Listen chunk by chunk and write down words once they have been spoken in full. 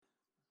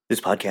This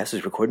podcast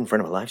is recorded in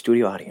front of a live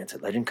studio audience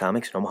at Legend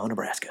Comics in Omaha,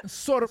 Nebraska.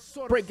 Sort of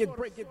break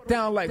it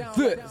down like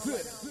this.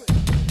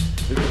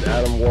 This is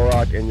Adam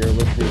Warrock, and you're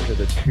listening to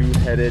the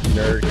Two-Headed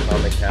Nerd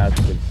Comic Cast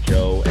with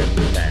Joe and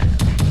Matt.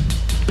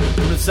 I'm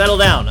going to settle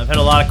down. I've had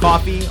a lot of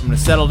coffee. I'm going to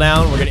settle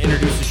down. We're going to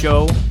introduce the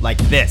show like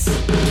this.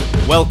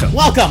 Welcome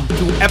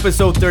to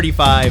episode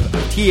 35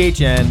 of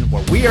THN,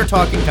 where we are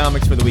talking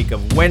comics for the week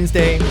of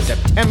Wednesday,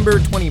 September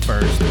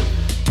 21st.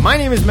 My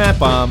name is Matt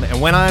Baum,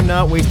 and when I'm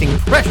not wasting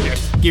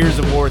precious Gears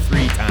of War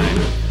 3 time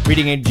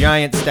reading a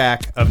giant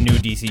stack of new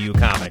DCU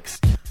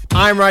comics,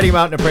 I'm writing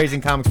about and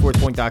appraising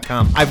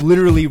comicsworthpoint.com. I've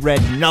literally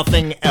read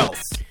nothing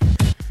else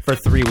for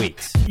 3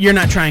 weeks. You're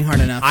not trying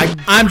hard enough.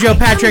 I'm Joe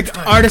Patrick,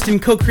 artist and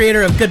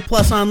co-creator of Good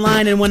Plus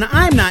Online, and when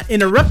I'm not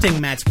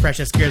interrupting Matt's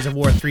precious Gears of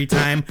War 3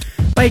 time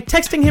by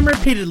texting him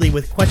repeatedly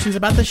with questions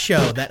about the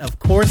show that, of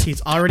course,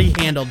 he's already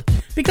handled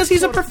because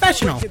he's a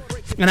professional,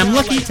 and I'm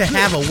lucky to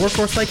have a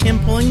workhorse like him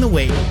pulling the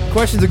weight.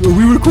 Questions like, are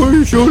we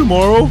recording a show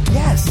tomorrow?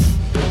 Yes!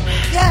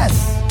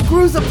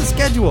 Screws up the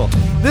schedule.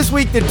 This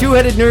week, the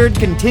Two-Headed Nerd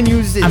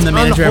continues its I'm the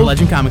manager of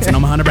Legend Comics in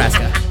Omaha,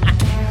 Nebraska.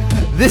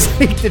 This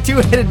week, the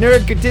Two-Headed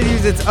Nerd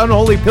continues its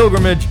unholy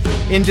pilgrimage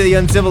into the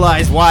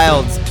uncivilized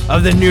wilds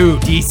of the new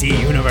DC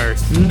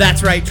universe.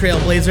 That's right,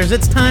 Trailblazers.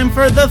 It's time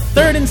for the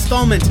third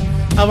installment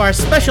of our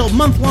special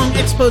month-long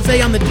expose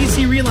on the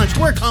DC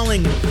relaunch we're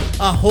calling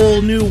A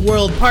Whole New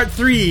World Part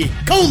 3, :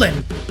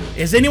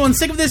 Is anyone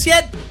sick of this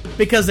yet?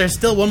 Because there's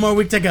still one more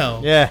week to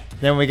go. Yeah,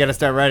 then we gotta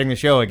start writing the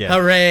show again.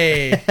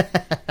 Hooray!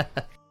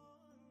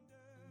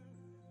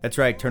 That's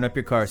right, turn up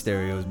your car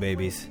stereos,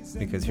 babies,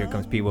 because here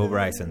comes Peabo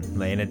Bryson,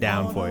 laying it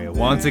down for you.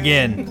 Once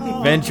again,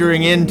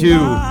 venturing into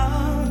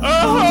a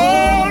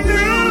whole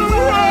new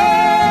world!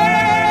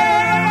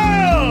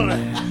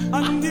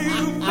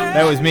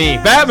 That was me.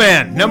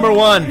 Batman,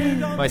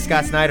 #1, by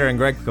Scott Snyder and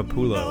Greg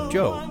Capullo.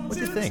 Joe,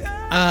 what'd you think?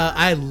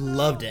 I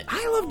loved it.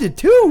 I loved it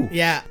too.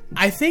 Yeah,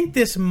 I think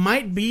this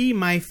might be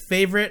my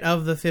favorite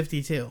of the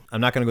 52.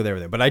 I'm not going to go there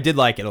with it, but I did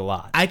like it a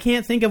lot. I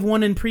can't think of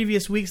one in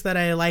previous weeks that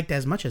I liked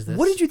as much as this.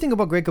 What did you think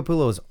about Greg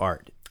Capullo's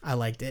art? I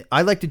liked it.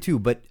 I liked it too,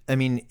 but I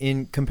mean,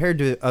 in compared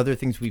to other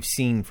things we've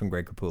seen from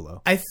Greg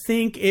Capullo, I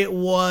think it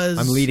was...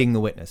 I'm leading the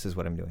witness is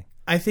what I'm doing.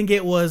 I think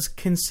it was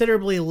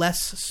considerably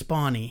less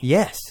spawny.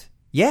 Yes.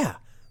 Yeah.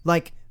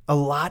 Like a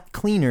lot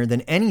cleaner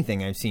than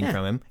anything I've seen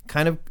from him.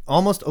 Kind of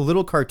almost a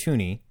little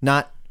cartoony,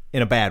 not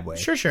in a bad way.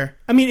 Sure.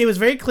 I mean, it was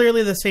very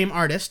clearly the same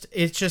artist.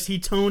 It's just he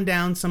toned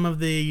down some of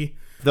the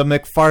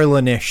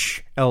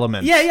McFarlane-ish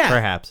elements,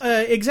 perhaps.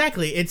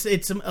 Exactly. It's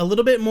a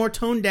little bit more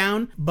toned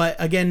down, but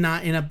again,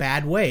 not in a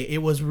bad way.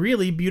 It was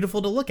really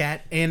beautiful to look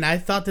at, and I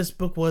thought this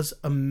book was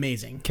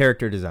amazing.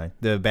 Character design,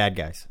 the bad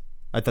guys.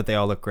 I thought they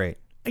all looked great.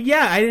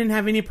 Yeah, I didn't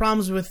have any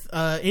problems with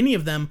any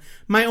of them.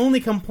 My only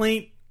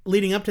complaint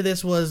leading up to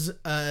this was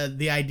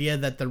the idea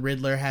that the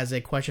Riddler has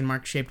a question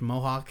mark shaped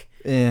mohawk.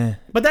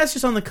 But that's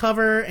just on the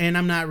cover, and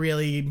I'm not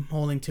really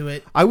holding to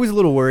it. I was a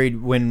little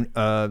worried when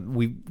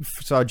we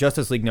saw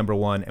Justice League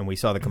 #1 and we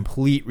saw the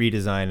complete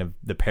redesign of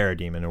the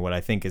Parademon, or what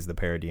I think is the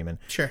Parademon.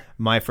 Sure.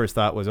 My first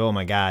thought was, oh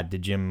my God,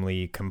 did Jim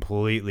Lee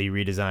completely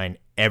redesign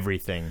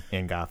everything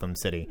in Gotham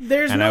City?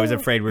 I was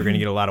afraid we were going to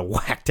get a lot of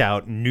whacked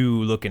out,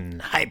 new looking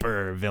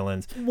hyper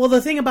villains. Well,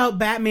 the thing about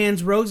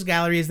Batman's rogues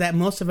gallery is that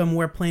most of them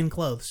wear plain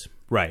clothes.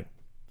 Right.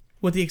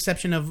 With the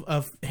exception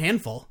of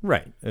handful.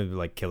 Right.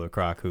 Like Killer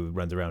Croc, who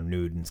runs around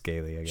nude and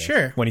scaly, I guess.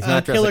 Sure. When he's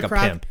not dressed Killer like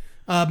Croc, a pimp.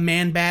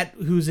 Man-Bat,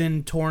 who's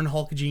in torn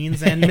Hulk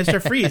jeans, and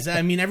Mr. Freeze.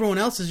 I mean, everyone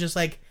else is just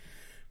like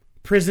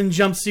prison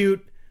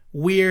jumpsuit,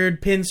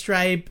 weird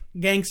pinstripe,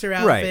 gangster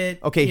outfit.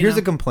 Right. Okay, here's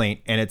a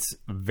complaint, and it's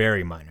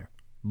very minor.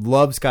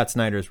 Love Scott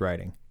Snyder's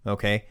writing,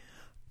 okay?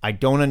 I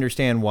don't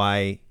understand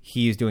why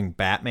he is doing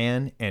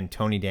Batman and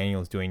Tony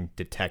Daniel is doing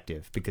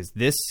detective, because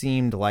this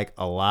seemed like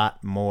a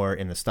lot more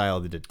in the style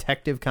of the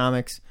detective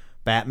comics,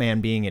 Batman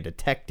being a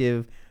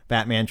detective,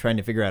 Batman trying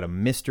to figure out a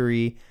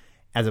mystery,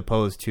 as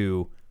opposed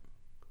to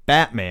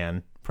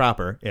Batman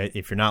proper,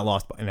 if you're not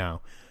lost by now,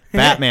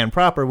 Batman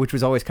proper, which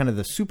was always kind of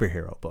the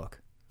superhero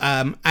book.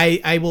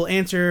 I will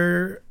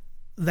answer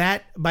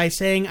that by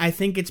saying I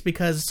think it's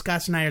because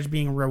Scott Snyder's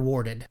being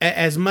rewarded.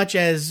 As much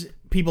as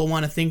people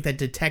want to think that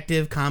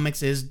Detective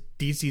Comics is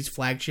DC's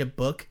flagship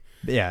book.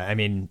 Yeah, I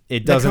mean,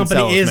 it doesn't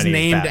sell as many. The company is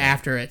named Batman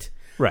after it.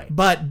 Right.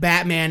 But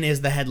Batman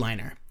is the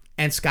headliner,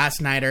 and Scott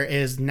Snyder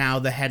is now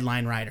the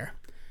headline writer.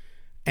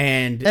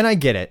 And I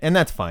get it, and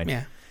that's fine.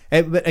 Yeah.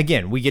 But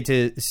again, we get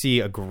to see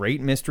a great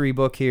mystery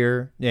book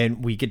here,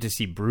 and we get to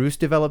see Bruce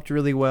developed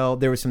really well.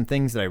 There were some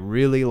things that I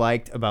really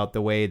liked about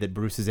the way that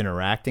Bruce is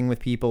interacting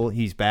with people.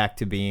 He's back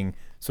to being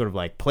sort of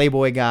like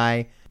Playboy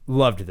guy.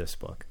 Loved this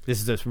book.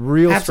 This is a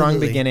real strong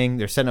beginning.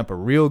 They're setting up a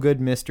real good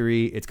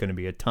mystery. It's going to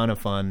be a ton of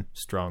fun.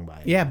 Strong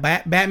buy. Yeah,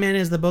 Batman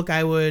is the book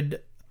I would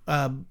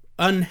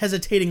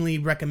unhesitatingly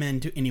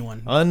recommend to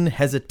anyone.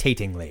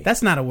 Unhesitatingly.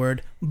 That's not a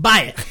word.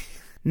 Buy it.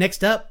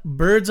 Next up,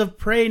 Birds of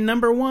Prey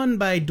 #1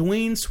 by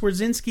Dwayne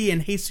Swarzynski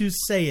and Jesus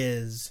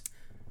Saez.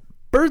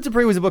 Birds of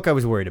Prey was a book I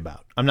was worried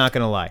about. I'm not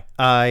going to lie.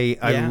 I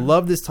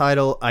love this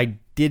title. I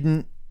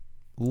didn't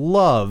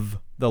love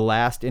the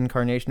last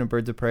incarnation of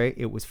Birds of Prey.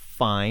 It was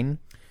fine.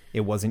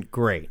 It wasn't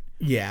great.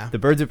 Yeah. The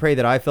Birds of Prey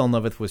that I fell in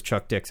love with was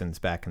Chuck Dixon's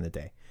back in the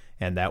day.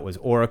 And that was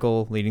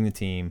Oracle leading the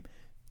team,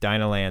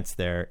 Dinah Lance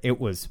there. It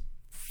was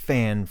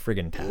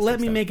fan-friggin-tastic. Let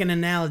me make an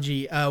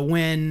analogy.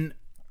 When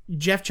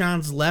Jeff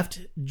Johns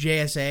left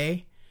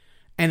JSA,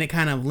 and it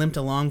kind of limped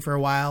along for a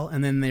while,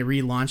 and then they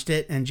relaunched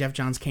it, and Jeff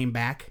Johns came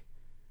back.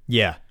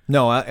 Yeah.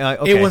 No,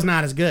 okay. It was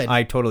not as good.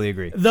 I totally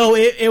agree. Though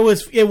it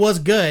was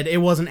good. It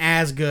wasn't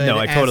as good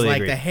as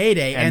agree. the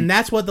heyday. And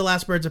that's what The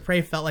Last Birds of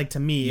Prey felt like to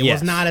me. It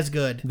was not as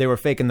good. They were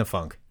faking the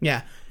funk.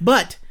 Yeah.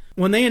 But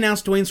when they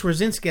announced Dwayne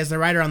Swarzynski as the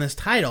writer on this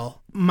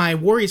title, my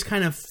worries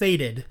kind of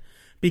faded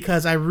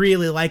because I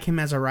really like him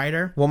as a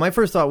writer. Well, my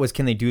first thought was,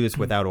 can they do this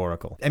without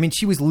Oracle? I mean,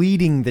 she was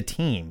leading the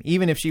team,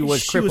 even if she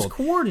was crippled. She was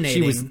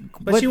coordinating,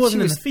 but she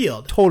wasn't in the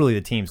field. Totally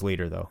the team's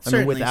leader, though.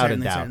 Certainly, without a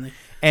doubt. Certainly.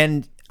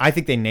 And I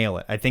think they nail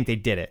it. I think they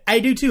did it. I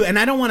do too, and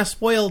I don't want to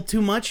spoil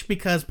too much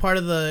because part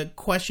of the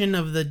question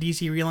of the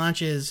DC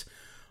relaunch is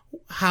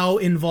how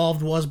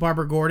involved was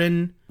Barbara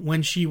Gordon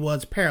when she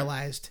was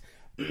paralyzed?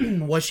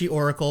 Was she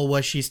Oracle?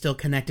 Was she still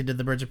connected to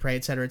the Birds of Prey,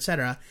 et cetera, et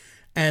cetera?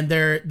 And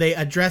they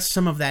address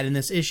some of that in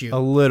this issue. A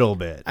little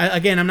bit.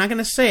 Again, I'm not going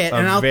to say it,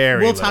 and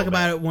we'll talk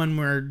about it when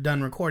we're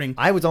done recording.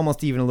 I was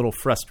almost even a little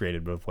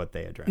frustrated with what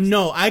they addressed.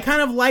 No, I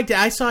kind of liked it.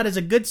 I saw it as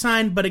a good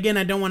sign, but again,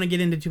 I don't want to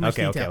get into too much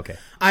detail. Okay.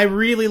 I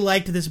really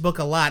liked this book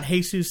a lot.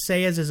 Jesus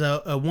Sayas is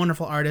a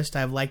wonderful artist.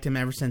 I've liked him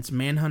ever since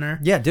Manhunter.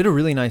 Yeah, did a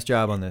really nice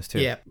job on this, too.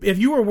 Yeah. If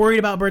you were worried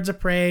about Birds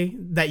of Prey,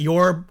 that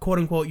your,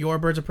 quote-unquote, your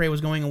Birds of Prey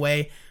was going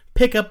away,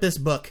 pick up this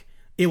book.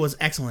 It was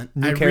excellent.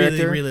 New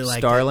character, really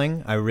liked Starling,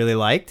 it. I really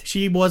liked.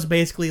 She was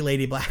basically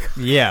Lady Black.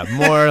 Yeah,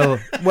 more,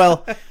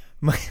 well,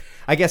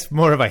 I guess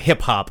more of a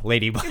hip-hop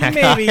Lady Black.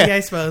 Maybe,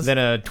 I suppose. Than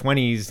a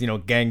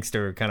 20s,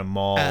 gangster kind of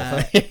mall.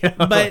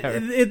 But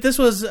this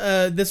was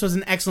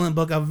an excellent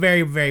book, a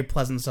very, very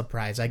pleasant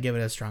surprise. I give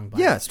it a strong buy.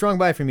 Yeah, strong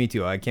buy for me,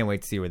 too. I can't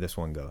wait to see where this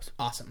one goes.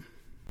 Awesome.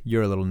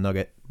 You're a little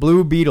nugget.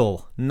 Blue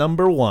Beetle,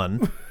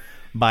 #1,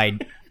 by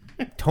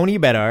Tony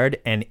Bedard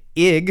and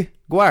Ig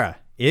Guara.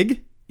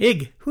 Ig?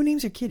 Who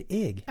names their kid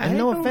Ig? I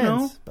no don't offense,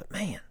 know. but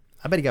man,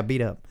 I bet he got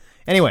beat up.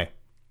 Anyway.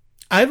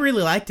 I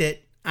really liked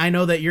it. I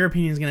know that your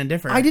opinion is going to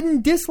differ. I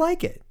didn't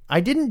dislike it.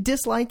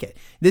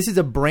 This is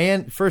a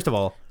brand, first of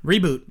all.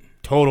 Reboot.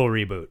 Total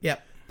reboot.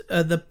 Yep.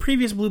 The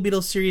previous Blue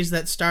Beetle series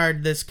that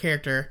starred this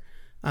character,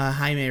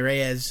 Jaime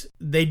Reyes,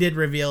 they did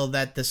reveal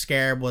that the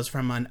Scarab was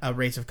from a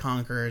race of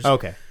conquerors.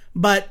 Okay.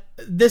 But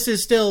this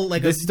is still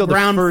like this is a still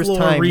ground the first floor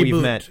time reboot.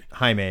 we've met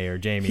Jaime or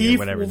Jamie He or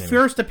whatever his name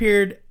first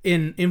appeared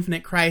in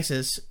Infinite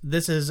Crisis.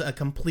 This is a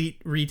complete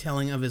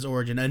retelling of his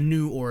origin, a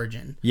new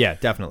origin. Yeah,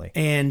 definitely.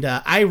 And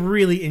I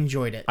really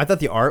enjoyed it. I thought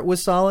the art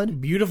was solid.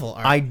 Beautiful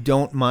art. I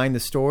don't mind the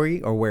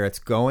story or where it's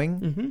going.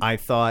 Mm-hmm. I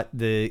thought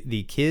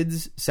the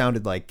kids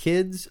sounded like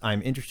kids.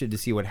 I'm interested to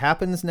see what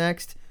happens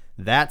next.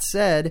 That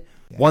said,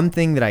 one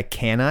thing that I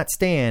cannot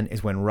stand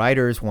is when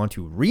writers want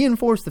to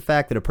reinforce the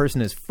fact that a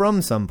person is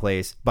from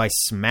someplace by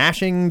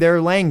smashing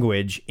their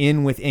language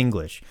in with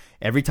English.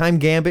 Every time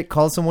Gambit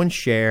calls someone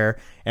Cher,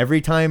 every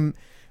time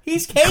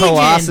he's Cajun.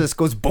 Colossus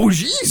goes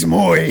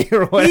Bojizmoy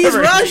or whatever he's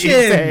Russian.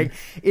 He's saying,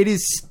 it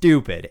is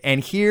stupid.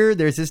 And here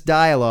there's this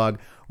dialogue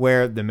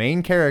where the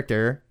main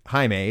character,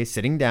 Jaime, is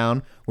sitting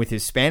down with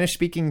his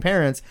Spanish-speaking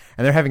parents,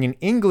 and they're having an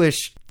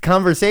English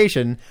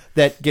conversation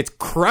that gets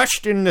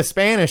crushed into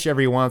Spanish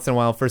every once in a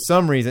while for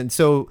some reason.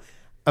 So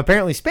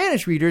apparently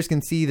Spanish readers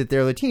can see that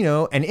they're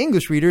Latino, and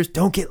English readers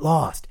don't get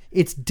lost.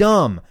 It's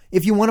dumb.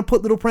 If you want to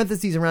put little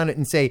parentheses around it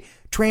and say,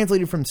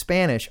 translated from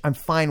Spanish, I'm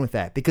fine with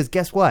that. Because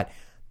guess what?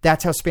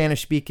 That's how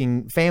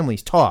Spanish-speaking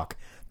families talk.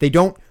 They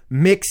don't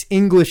mix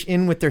English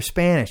in with their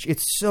Spanish.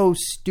 It's so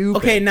stupid.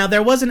 Okay, now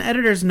there was an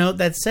editor's note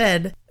that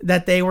said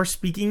that they were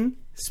speaking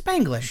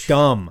Spanglish.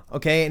 Dumb.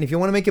 Okay, and if you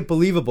want to make it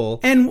believable...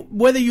 And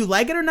whether you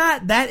like it or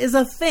not, that is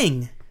a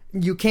thing.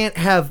 You can't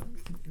have...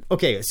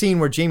 Okay, a scene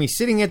where Jamie's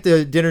sitting at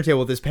the dinner table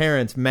with his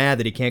parents, mad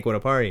that he can't go to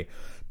a party.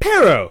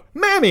 Pero,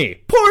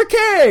 Mammy, por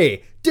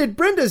qué? Did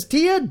Brenda's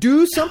Tia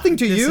do something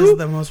to you? This is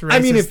the most racist I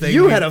mean, if thing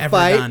you we've had a ever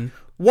fight, done.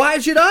 Why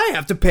should I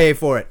have to pay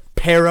for it?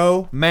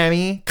 Pero,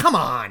 Mammy, come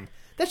on.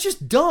 That's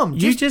just dumb.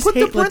 You just put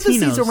the hate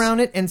parentheses Latinos. around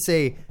it and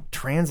say,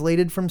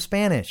 translated from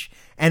Spanish.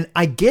 And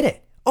I get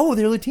it. Oh,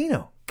 they're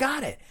Latino.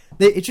 Got it.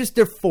 It's just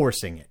they're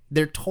forcing it.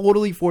 They're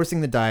totally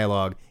forcing the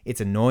dialogue. It's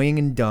annoying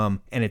and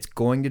dumb, and it's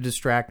going to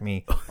distract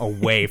me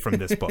away from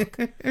this book.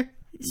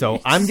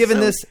 So I'm giving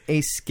this a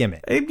skim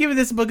it. I'm giving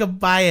this book a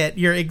buy it.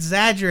 You're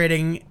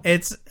exaggerating.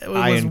 It was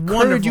I encourage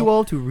wonderful. you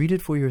all to read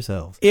it for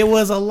yourselves. It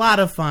was a lot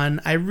of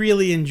fun. I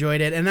really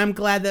enjoyed it, and I'm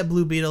glad that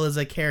Blue Beetle is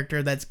a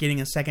character that's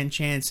getting a second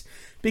chance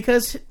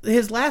because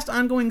his last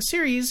ongoing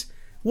series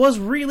was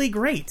really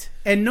great,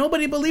 and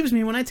nobody believes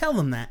me when I tell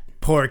them that.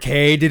 Por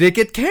qué did it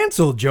get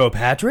canceled, Joe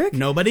Patrick?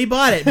 Nobody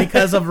bought it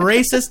because of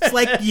racists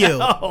like you.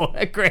 Oh,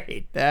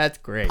 great. That's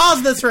great.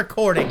 Pause this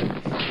recording.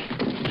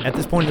 At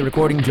this point in the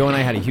recording, Joe and I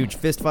had a huge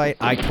fist fight.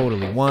 I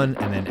totally won,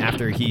 and then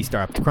after he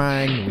stopped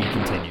crying, we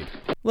continued.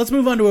 Let's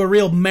move on to a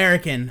real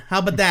American. How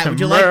about that? Would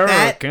you like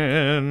that?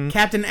 American.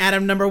 Captain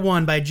Atom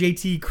 #1 by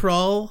J.T.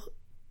 Krull,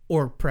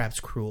 or perhaps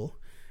Cruel,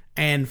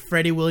 and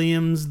Freddie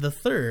Williams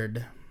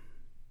III.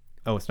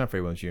 Oh, it's not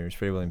Freddie Williams Jr., it's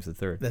Freddie Williams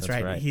III. That's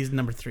right. He's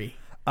 #3.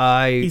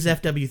 He's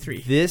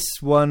FW3. This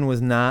one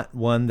was not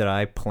one that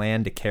I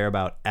planned to care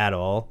about at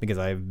all because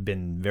I've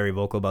been very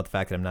vocal about the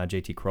fact that I'm not a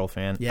JT Krull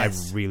fan.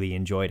 Yes. I really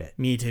enjoyed it.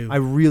 Me too. I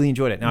really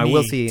enjoyed it. Now, Me I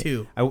will see.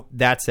 too.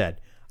 That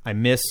said, I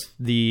miss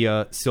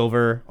the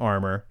silver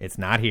armor. It's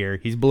not here.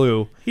 He's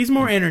blue. He's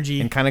more energy.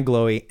 And kind of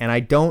glowy. And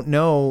I don't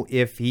know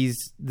if he's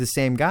the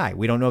same guy.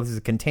 We don't know if this is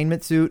a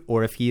containment suit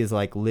or if he is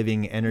like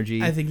living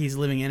energy. I think he's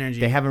living energy.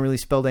 They haven't really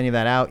spelled any of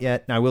that out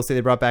yet. Now, I will say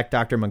they brought back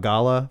Dr.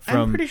 Magala from...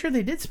 I'm pretty sure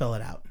they did spell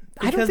it out.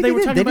 I don't Because think they were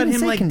did. talking They about didn't him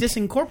say like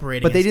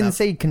disincorporating. But they and didn't stuff.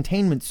 say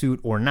containment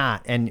suit or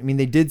not. And I mean,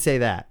 they did say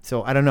that.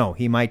 So I don't know.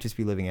 He might just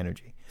be living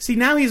energy. See,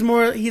 now he's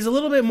a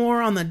little bit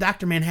more on the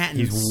Dr. Manhattan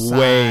He's side.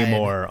 way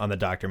more on the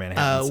Dr.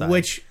 Manhattan side.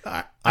 Which,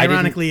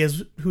 ironically,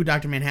 is who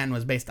Dr. Manhattan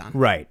was based on.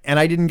 Right. And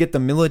I didn't get the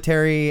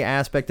military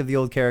aspect of the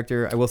old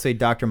character. I will say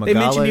Dr. Magala They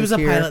mentioned he was a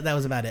here. pilot. That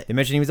was about it. They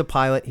mentioned he was a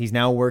pilot. He's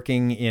now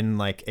working in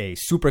like a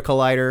super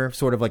collider,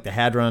 sort of like the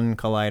Hadron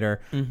Collider,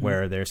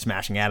 where they're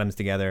smashing atoms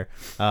together.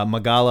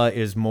 Magala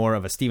is more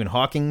of a Stephen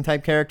Hawking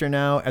type character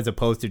now, as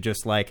opposed to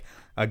just like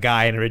a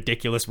guy in a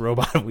ridiculous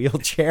robot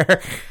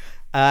wheelchair.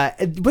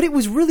 But it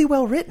was really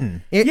well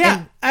written.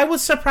 I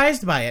was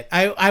surprised by it.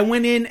 I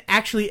went in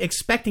actually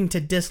expecting to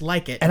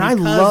dislike it And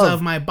because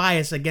of my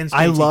bias against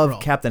I JT love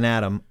Krull. Captain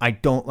Atom. I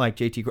don't like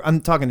JT Krull. I'm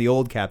talking the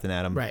old Captain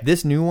Atom. Right.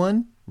 This new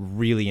one,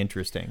 really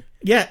interesting.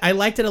 Yeah, I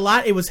liked it a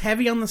lot. It was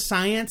heavy on the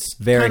science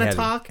Very kind of heavy.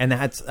 talk. And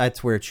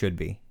that's where it should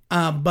be.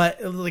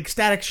 But like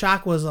Static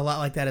Shock was a lot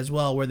like that as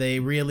well, where they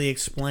really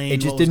explained It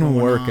just what was didn't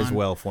going work on. as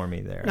well for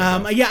me there.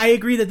 Yeah, I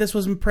agree that this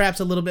was perhaps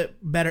a little bit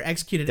better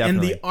executed,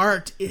 Definitely. and the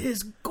art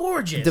is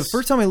gorgeous. The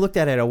first time I looked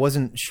at it, I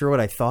wasn't sure what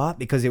I thought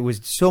because it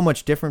was so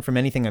much different from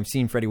anything I've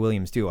seen Freddie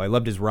Williams do. I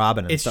loved his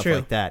Robin and It's stuff true.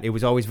 like that. It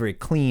was always very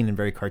clean and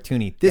very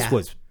cartoony. This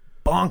was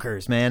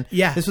bonkers, man.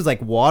 Yeah. This was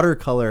like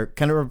watercolor,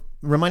 kind of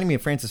reminding me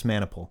of Francis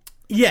Manipul.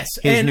 Yes,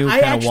 His and new I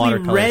kinda actually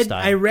watercolor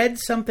style. I read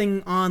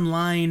something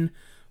online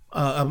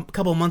a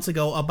couple months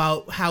ago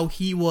about how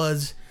he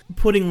was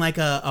putting like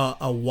a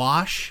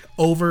wash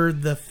over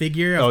the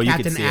figure of You could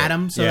Captain see it.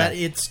 Atom so Yeah. that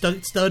it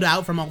stood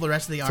out from all the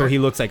rest of the art. So he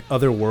looks like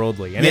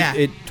otherworldly, and Yeah.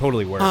 it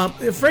totally worked.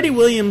 Freddie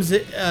Williams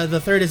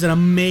the third is an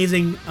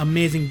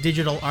amazing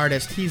digital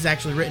artist. He's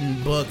actually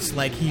written books,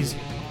 like he's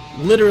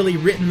literally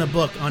written the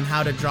book on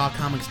how to draw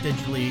comics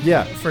digitally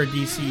for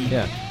DC.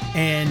 Yeah.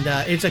 And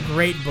it's a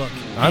great book.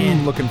 I'm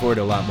And looking forward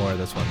to a lot more of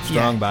this one.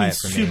 Strong bias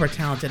he's for me. super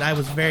talented. I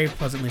was very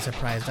pleasantly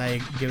surprised. I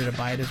give it a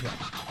buy it as well.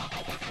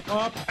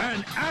 Up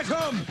and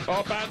atom!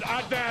 Up and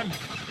atom!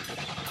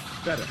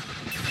 Better.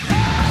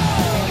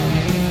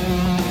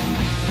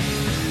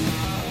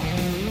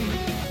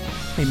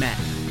 Hey Matt,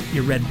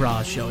 your red bra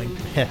is showing.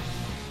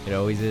 It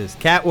always is.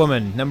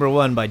 Catwoman,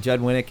 #1 by Judd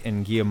Winnick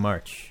and Guillaume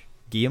March.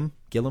 Guillaume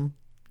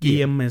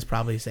Guillaume is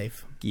probably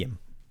safe. Guillaume.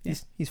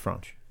 He's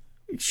French.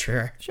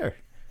 Sure.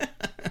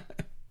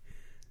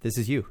 This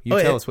is you.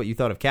 Tell us what you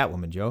thought of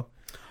Catwoman, Joe.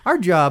 Our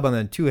job on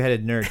the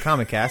Two-Headed Nerd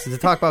Comic Cast is to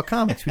talk about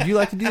comics. Would you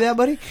like to do that,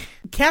 buddy?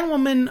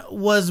 Catwoman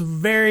was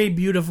very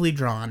beautifully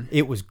drawn.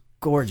 It was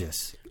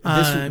gorgeous.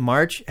 This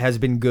March has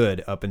been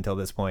good up until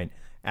this point.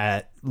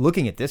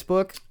 Looking at this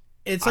book,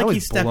 It's I like was he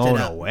stepped blown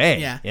it up. away.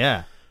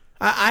 Yeah.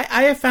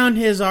 I have found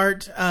his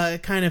art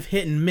kind of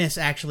hit and miss,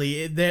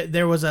 actually.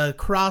 There was a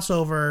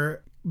crossover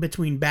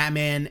between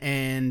Batman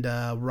and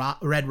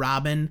Red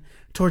Robin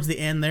towards the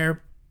end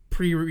there,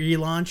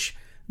 pre-relaunch,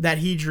 that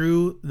he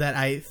drew that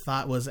I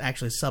thought was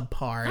actually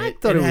subpar. I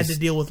thought it had was- to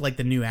deal with like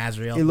the new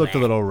Azrael. it looked a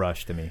little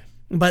rushed to me.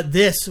 But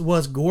this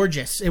was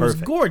gorgeous. It was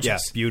Perfect.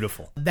 gorgeous. Yeah,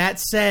 beautiful. That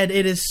said,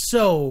 it is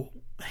so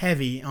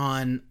heavy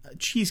on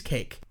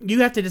cheesecake.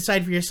 You have to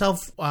decide for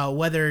yourself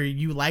whether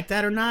you like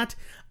that or not.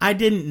 I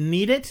didn't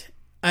need it.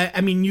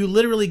 I mean, you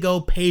literally go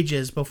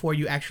pages before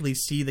you actually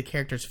see the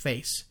character's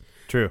face.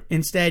 True.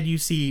 Instead, you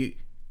see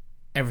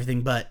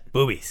everything but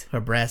Boobies. her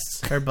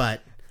breasts, her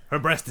butt, Her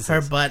breast is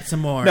her butt,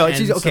 some more, No, and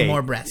she's okay. some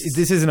more breasts.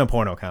 This isn't a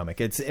porno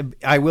comic.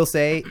 I will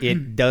say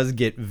it does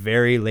get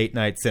very late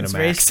night Cinemax. It's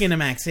very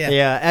Skinemax, yeah.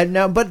 Yeah, and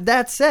now, but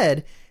that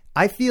said,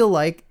 I feel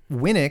like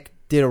Winnick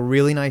did a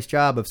really nice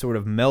job of sort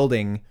of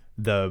melding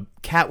the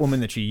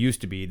Catwoman that she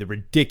used to be, the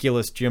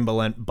ridiculous,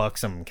 gimbalent,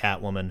 buxom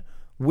Catwoman,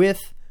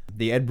 with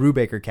the Ed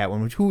Brubaker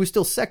Catwoman, who was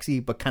still sexy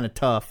but kind of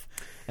tough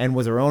and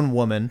was her own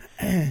woman.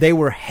 They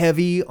were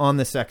heavy on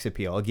the sex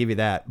appeal, I'll give you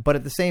that. But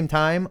at the same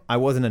time, I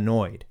wasn't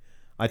annoyed.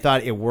 I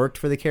thought it worked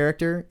for the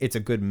character. It's a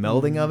good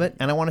melding of it,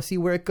 and I want to see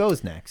where it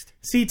goes next.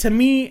 See, to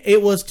me,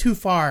 it was too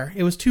far.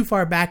 It was too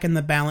far back in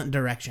the Ballant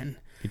direction.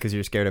 Because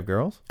you're scared of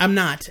girls? I'm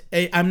not.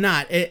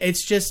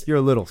 It's just You're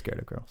a little scared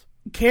of girls.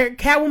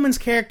 Catwoman's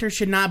character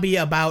should not be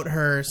about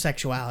her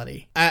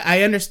sexuality.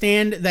 I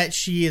understand that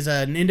she is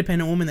an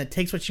independent woman that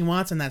takes what she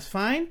wants, and that's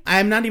fine.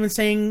 I'm not even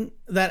saying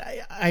that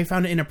I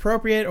found it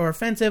inappropriate or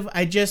offensive.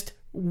 I just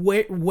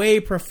way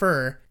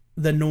prefer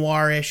the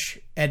noirish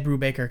Ed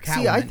Brubaker Catwoman.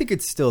 See, I think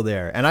it's still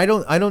there, and I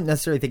don't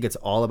necessarily think it's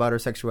all about her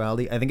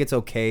sexuality. I think it's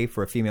okay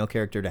for a female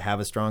character to have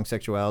a strong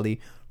sexuality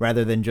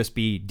rather than just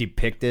be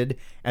depicted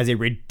as a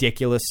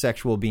ridiculous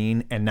sexual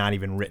being and not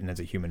even written as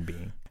a human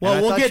being.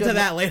 Well, we'll get to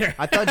that later.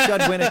 I thought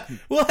Judd Winnick...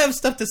 We'll have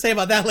stuff to say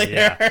about that later.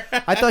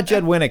 Yeah. I thought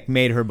Judd Winnick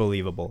made her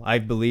believable. I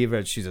believe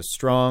that she's a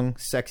strong,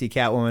 sexy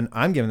Catwoman.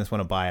 I'm giving this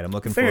one a buy it. I'm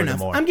looking forward to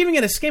more. I'm giving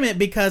it a skim it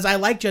because I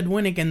like Judd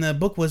Winnick and the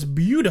book was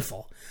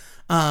beautiful.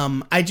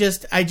 I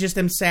just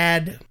am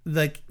sad.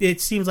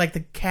 It seems like the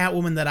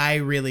Catwoman that I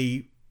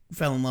really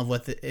fell in love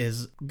with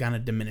is kind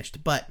of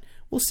diminished, but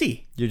we'll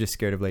see. You're just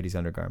scared of ladies'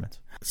 undergarments.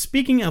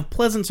 Speaking of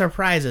pleasant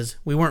surprises,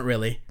 we weren't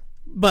really.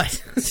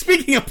 But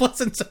speaking of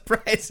pleasant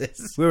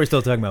surprises, we were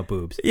still talking about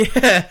boobs.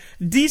 Yeah,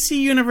 DC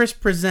Universe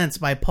Presents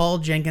by Paul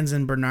Jenkins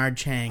and Bernard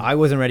Chang. I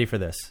wasn't ready for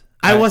this.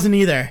 I wasn't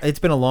either. It's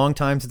been a long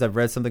time since I've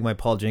read something by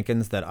Paul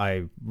Jenkins that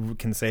I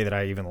can say that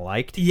I even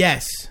liked.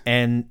 Yes.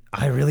 And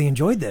I really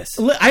enjoyed this.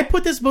 I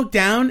put this book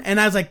down and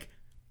I was like,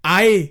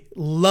 I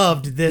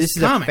loved this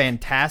comic. Is a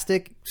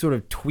fantastic sort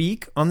of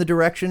tweak on the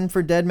direction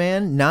for Dead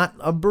Man, not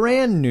a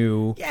brand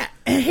new... Yeah,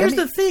 and here's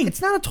the thing.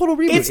 It's not a total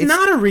reboot. It's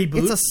not a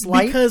reboot. It's a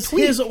slight because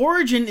tweak. his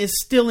origin is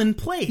still in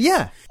place.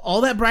 Yeah.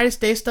 All that Brightest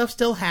Day stuff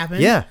still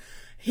happens. Yeah.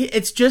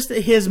 It's just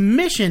that his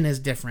mission is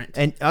different.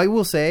 And I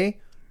will say,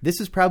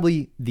 this is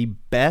probably the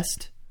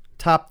best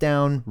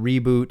top-down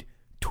reboot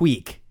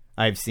tweak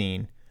I've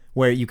seen,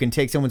 where you can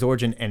take someone's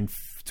origin and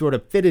sort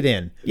of fit it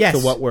in to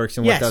what works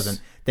and what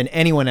doesn't, than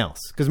anyone else.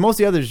 Because most of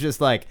the others just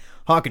like,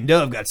 Hawk and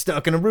Dove got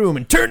stuck in a room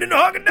and turned into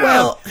Hawk and Dove.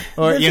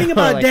 Well, the thing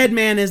about Dead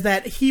Man is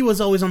that he was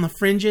always on the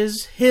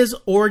fringes. His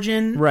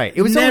origin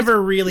it was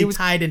never really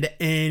tied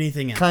into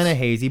anything else. Kind of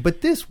hazy,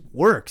 but this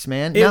works,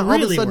 man. It now, all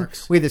really of a sudden,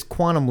 works. We have this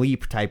quantum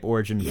leap type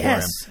origin for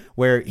him,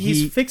 where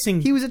he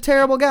was a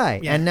terrible guy,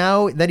 Yeah. and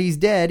now that he's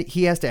dead,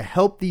 he has to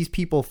help these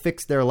people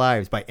fix their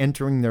lives by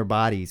entering their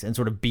bodies and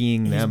sort of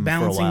being them for a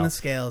while. Balancing the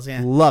scales,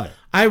 yeah. Love it.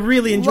 I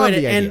really enjoyed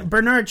it. idea. And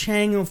Bernard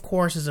Chang, of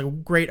course, is a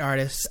great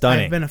artist.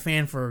 Stunning. I've been a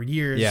fan for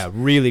years. Yeah,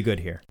 really good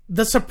here.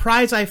 The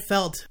surprise I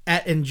felt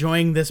at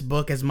enjoying this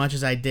book as much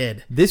as I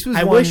did. This was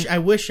I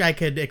wish I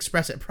could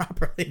express it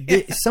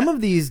properly. Some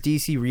of these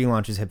DC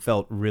relaunches have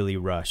felt really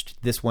rushed.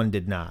 This one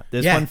did not.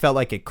 This one felt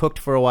like it cooked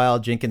for a while.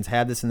 Jenkins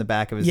had this in the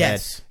back of his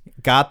head.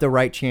 Got the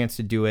right chance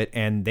to do it,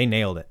 and they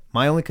nailed it.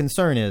 My only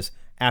concern is,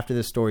 after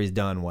this story's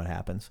done, what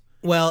happens?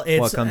 Well, it's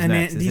what comes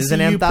next? DCU is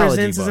an anthology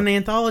Presents book. is an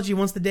anthology.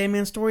 Once the Dead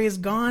Man story is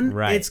gone,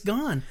 it's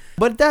gone.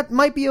 But that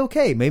might be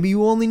okay. Maybe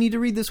you only need to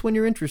read this when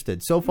you're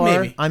interested. So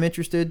far, I'm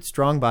interested.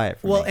 Strong buy it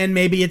for me. And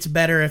maybe it's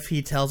better if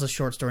he tells a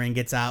short story and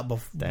gets out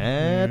before.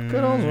 That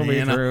could also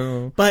be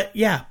true. But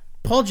yeah,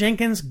 Paul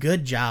Jenkins,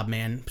 good job,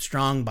 man.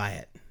 Strong buy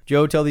it.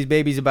 Joe, tell these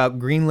babies about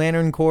Green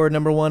Lantern Corps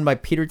 #1 by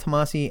Peter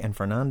Tomasi and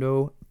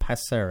Fernando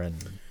Pasarin.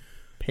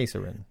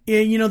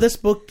 Yeah, this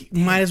book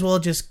might as well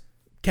just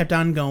kept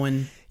on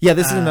going. Yeah,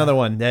 this is another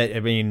one that,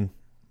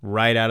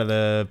 right out of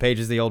the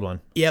pages, the old one.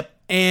 Yep.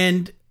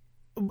 And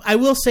I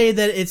will say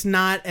that it's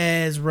not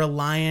as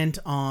reliant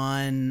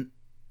on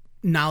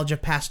knowledge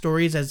of past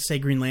stories as, say,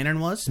 Green Lantern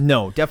was.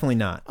 No, definitely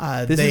not.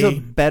 This is a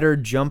better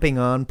jumping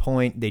on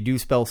point. They do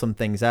spell some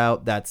things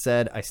out. That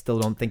said, I still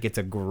don't think it's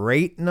a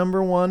great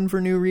 #1 for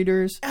new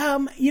readers.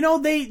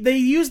 They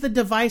use the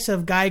device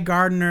of Guy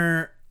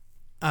Gardner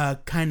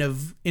kind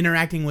of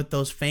interacting with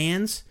those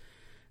fans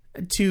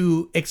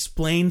to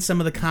explain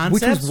some of the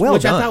concepts,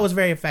 which I thought was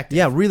very effective.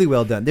 Yeah, really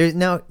well done.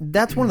 Now,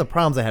 that's one of the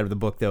problems I had with the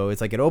book, though. It's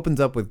like it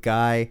opens up with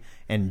Guy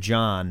and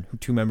John,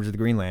 2 members of the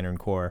Green Lantern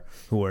Corps,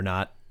 who are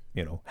not,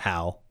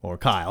 Hal or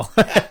Kyle,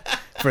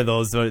 for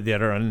those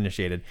that are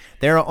uninitiated.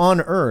 They're on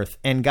Earth,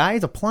 and Guy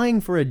is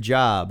applying for a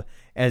job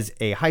as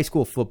a high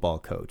school football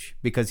coach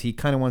because he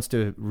kind of wants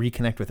to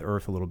reconnect with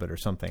Earth a little bit or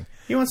something.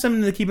 He wants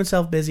something to keep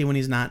himself busy when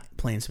he's not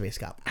playing Space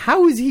Cop.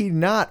 How is he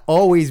not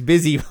always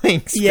busy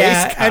playing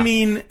Space Cop?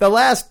 The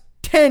last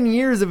 10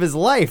 years of his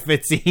life,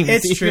 it seems.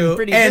 It's true. Been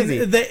pretty and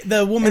busy.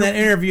 The woman that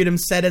interviewed him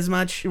said as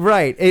much.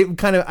 Right.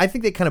 I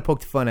think they kind of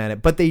poked fun at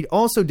it, but they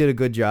also did a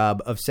good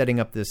job of setting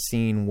up this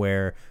scene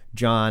where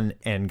John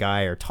and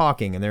Guy are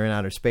talking and they're in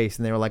outer space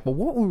and they were like, well,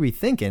 what were we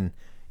thinking?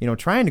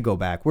 Trying to go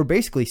back. We're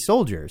basically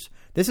soldiers.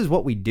 This is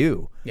what we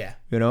do. Yeah.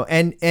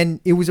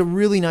 And it was a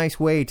really nice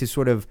way to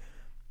sort of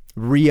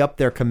re-up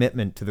their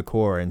commitment to the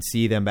Corps and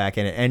see them back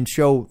in it and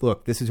show,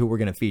 look, this is who we're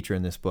going to feature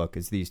in this book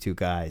is these 2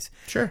 guys.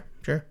 Sure.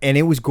 And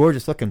it was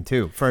gorgeous looking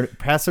too. For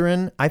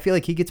Pasarin, I feel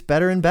like he gets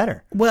better and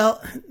better.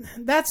 Well,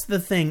 that's the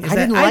thing. I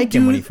didn't like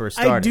him when he first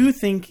started. I do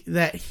think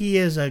that he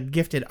is a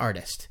gifted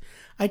artist.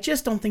 I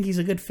just don't think he's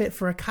a good fit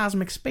for a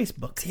cosmic space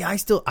book. See, I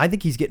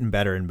think he's getting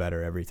better and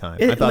better every time.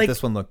 I thought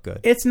this one looked good.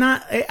 It's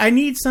not. I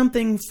need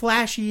something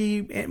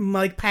flashy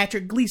like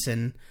Patrick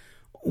Gleason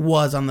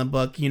was on the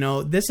book.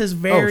 This is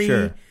very. Oh,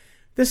 sure.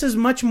 This is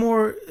much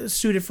more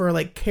suited for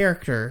like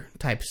character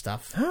type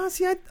stuff.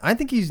 See, I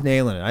think he's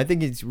nailing it. I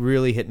think he's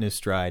really hitting his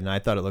stride, and I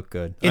thought it looked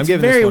good. It's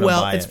very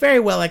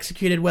well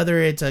executed. Whether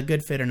it's a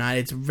good fit or not,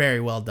 it's very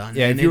well done.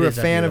 Yeah, if you were a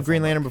fan of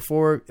Green Lantern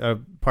before,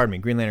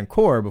 Green Lantern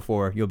Corps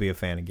before, you'll be a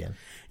fan again.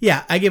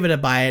 Yeah, I give it a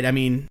buy it.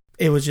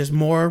 It was just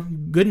more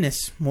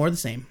goodness, more the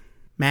same.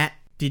 Matt,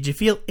 did you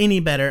feel any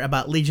better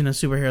about Legion of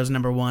Superheroes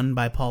 #1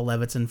 by Paul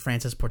Levitz and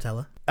Francis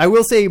Portela? I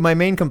will say my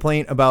main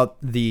complaint about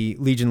the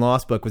Legion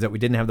Lost book was that we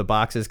didn't have the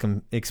boxes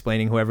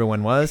explaining who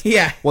everyone was.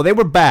 Yeah. Well, they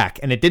were back,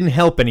 and it didn't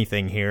help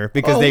anything here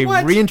because they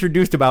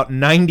reintroduced about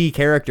 90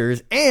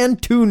 characters and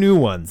 2 new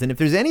ones. And if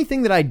there's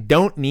anything that I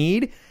don't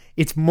need,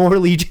 it's more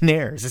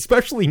Legionnaires,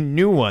 especially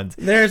new ones.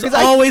 There's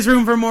always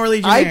room for more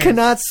Legionnaires. I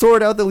cannot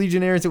sort out the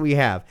Legionnaires that we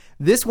have.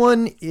 This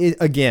one is,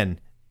 again,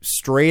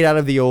 straight out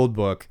of the old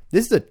book.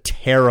 This is a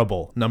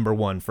terrible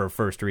 #1 for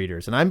first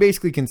readers. And I'm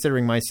basically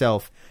considering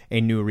myself a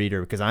new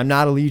reader because I'm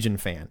not a Legion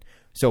fan.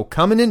 So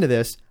coming into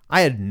this,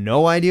 I had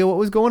no idea what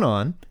was going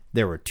on.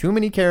 There were too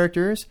many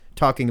characters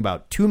talking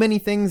about too many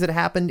things that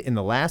happened in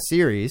the last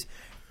series.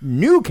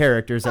 New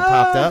characters that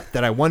popped up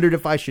that I wondered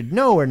if I should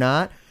know or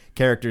not.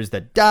 Characters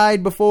that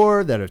died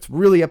before, that it's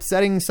really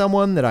upsetting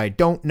someone that I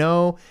don't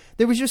know.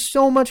 There was just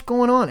so much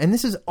going on. And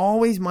this is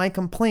always my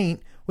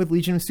complaint with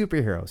Legion of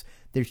Superheroes.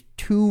 There's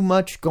too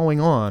much going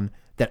on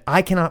that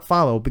I cannot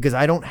follow because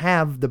I don't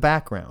have the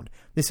background.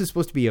 This is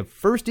supposed to be a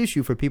first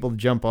issue for people to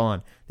jump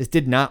on. This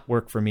did not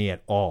work for me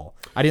at all.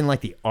 I didn't like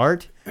the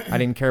art. I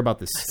didn't care about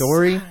the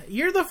story.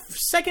 You're the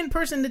second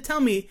person to tell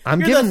me.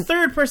 You're the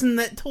third person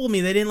that told me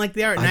they didn't like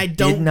the art, and I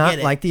don't did not get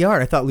it. like the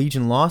art. I thought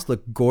Legion Lost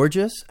looked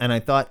gorgeous, and I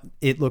thought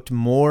it looked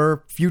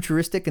more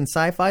futuristic and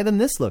sci-fi than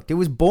this looked. It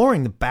was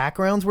boring. The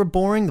backgrounds were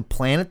boring. The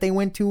planet they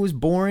went to was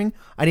boring.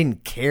 I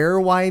didn't care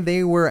why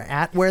they were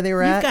at where they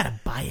were at. You've got a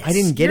bias. I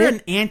didn't get You're it.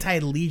 an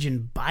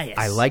anti-Legion bias.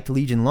 I liked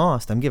Legion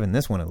Lost. I'm giving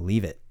this one a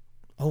leave it.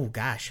 Oh,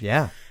 gosh.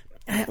 Yeah.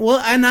 Well,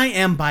 and I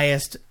am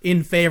biased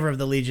in favor of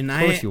the Legion.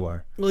 Of course you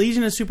are.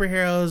 Legion of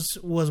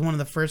Superheroes was one of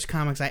the first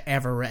comics I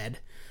ever read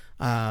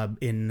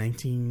in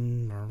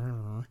 19...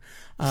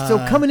 So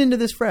coming into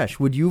this fresh,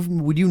 would you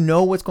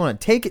know what's going on?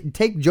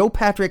 Take Joe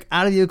Patrick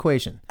out of the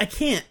equation. I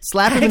can't.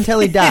 Slap him until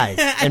he dies.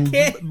 And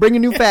bring a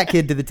new fat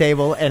kid to the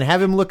table and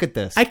have him look at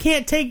this. I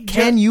can't take...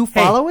 Can you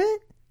follow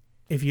it?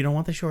 If you don't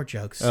want the short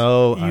jokes,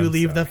 I'm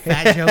leave sorry. the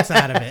fat jokes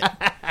out of it.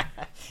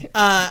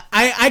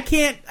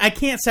 I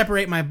can't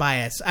separate my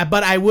bias,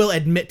 but I will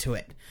admit to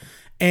it.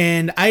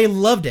 And I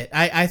loved it.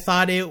 I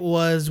thought it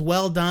was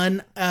well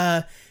done.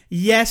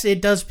 Yes,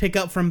 it does pick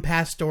up from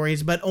past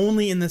stories, but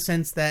only in the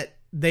sense that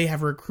they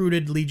have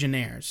recruited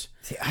Legionnaires.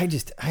 See,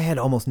 I had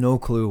almost no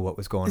clue what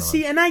was going on.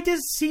 See, and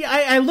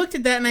I looked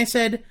at that and I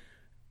said,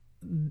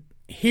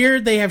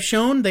 here they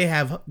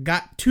have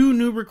got 2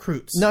 new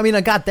recruits. No, I mean,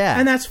 I got that.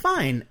 And that's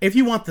fine. If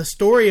you want the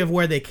story of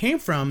where they came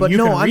from, but you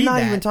no, can read I'm not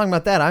that. even talking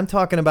about that. I'm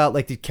talking about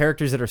like the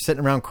characters that are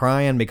sitting around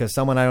crying because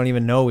someone I don't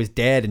even know is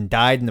dead and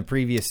died in the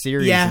previous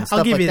series. Yeah, and stuff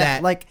I'll give like you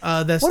that. Like,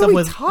 the what stuff are we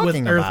with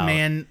talking about?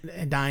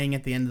 Earthman dying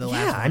at the end of the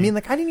last one. Yeah, I mean,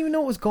 like, I didn't even know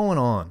what was going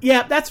on.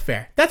 Yeah, that's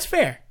fair. That's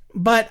fair.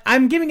 But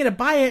I'm giving it a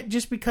buy it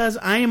just because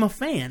I am a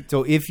fan.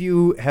 So if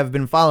you have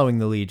been following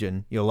the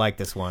Legion, you'll like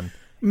this one.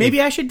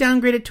 Maybe I should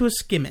downgrade it to a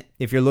skim it.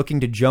 If you're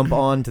looking to jump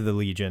on to the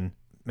Legion,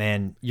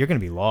 man, you're going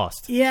to be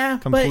lost. Yeah,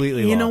 completely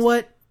but you lost. know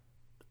what?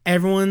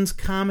 Everyone's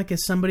comic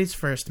is somebody's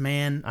first,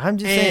 man. I'm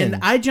just saying.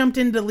 And I jumped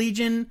into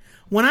Legion.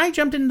 When I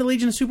jumped into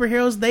Legion of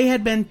Superheroes, they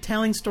had been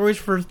telling stories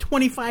for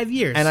 25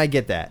 years. And I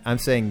get that. I'm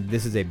saying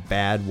this is a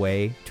bad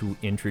way to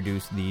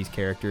introduce these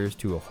characters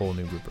to a whole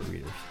new group of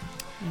readers.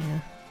 Yeah,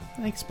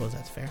 I suppose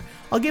that's fair.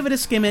 I'll give it a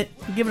skim it,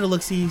 give it a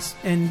look-see,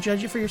 and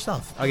judge it for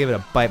yourself. I'll give it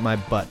a bite my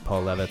butt,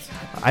 Paul Levitz.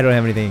 I don't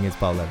have anything against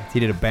Paul Levitz. He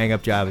did a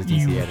bang-up job as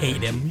DC You editor.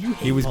 hate him. You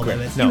hate He was Paul great.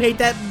 Levitz. No, You hate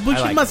that I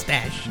bushy like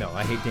mustache. him. No,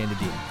 I hate Dan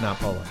DiDio, not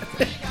Paul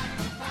Levitz.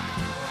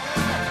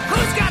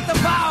 Who's got the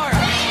power?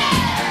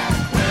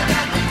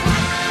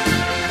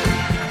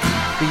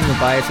 Speaking of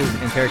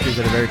biases and characters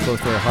that are very close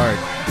to our heart,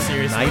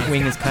 Seriously.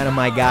 Nightwing is kind of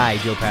my guy,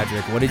 Joe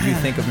Patrick. What did you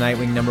think of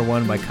Nightwing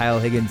 #1 by Kyle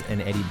Higgins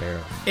and Eddie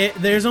Barrow?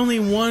 There's only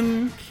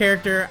one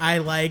character I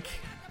like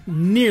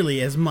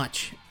nearly as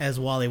much as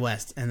Wally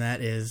West, and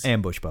that is...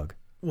 Ambush Bug.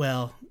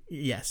 Well,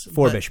 yes.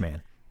 Forbish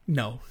Man.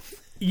 No.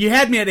 You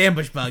had me at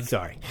Ambush Bug.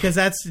 Sorry. Because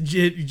that's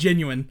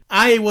genuine.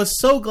 I was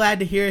so glad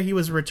to hear he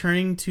was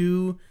returning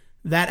to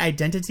that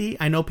identity.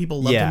 I know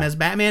people loved him as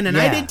Batman, and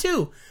I did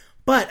too.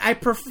 But I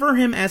prefer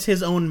him as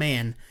his own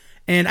man.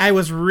 And I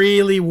was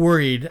really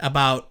worried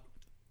about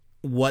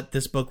what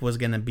this book was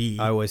going to be.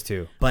 I was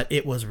too. But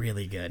it was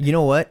really good. You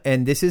know what?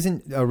 And this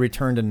isn't a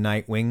return to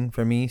Nightwing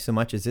for me so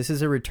much as this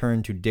is a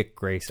return to Dick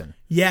Grayson.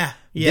 Yeah.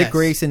 Yes. Dick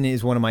Grayson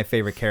is one of my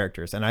favorite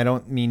characters. And I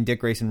don't mean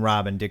Dick Grayson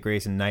Robin, Dick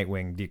Grayson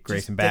Nightwing, Dick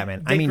Grayson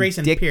Batman. I mean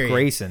Grayson, Dick period.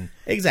 Grayson.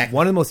 Exactly.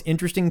 One of the most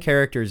interesting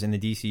characters in the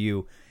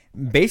DCU.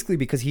 Basically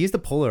because he is the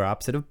polar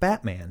opposite of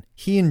Batman.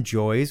 He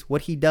enjoys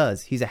what he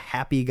does. He's a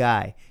happy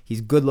guy.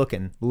 He's good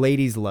looking.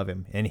 Ladies love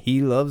him. And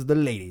he loves the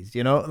ladies.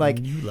 You know,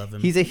 like you love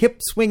him. He's a hip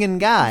swinging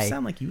guy. You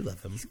sound like you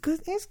love him. He's good.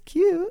 He's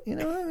cute. You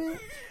know what I mean?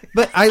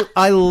 But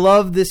I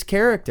love this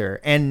character.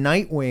 And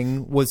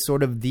Nightwing was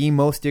sort of the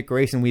most Dick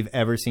Grayson we've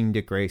ever seen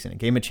Dick Grayson. It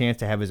gave him a chance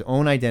to have his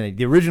own identity.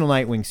 The original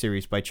Nightwing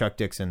series by Chuck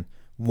Dixon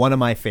one of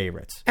my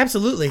favorites.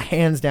 Absolutely.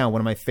 Hands down,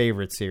 one of my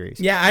favorite series.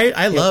 Yeah,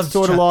 I love It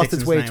sort of Chuck lost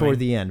Dixon's its way Nightwing. toward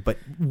the end, but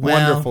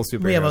wonderful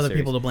superhero We have other series.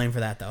 people to blame for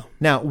that, though.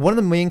 Now, one of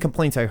the main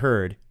complaints I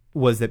heard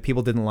was that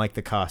people didn't like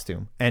the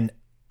costume, and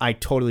I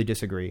totally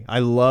disagree. I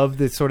love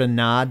the sort of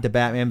nod to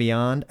Batman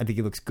Beyond. I think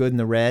he looks good in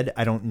the red.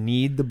 I don't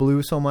need the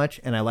blue so much,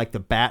 and I like the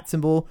bat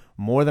symbol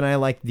more than I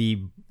like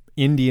the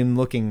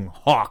Indian-looking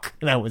hawk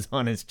that was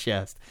on his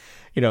chest.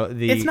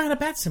 It's not a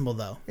bat symbol,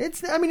 though.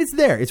 It's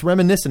there. It's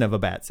reminiscent of a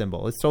bat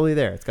symbol. It's totally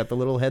there. It's got the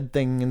little head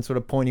thing and sort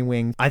of pointy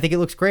wings. I think it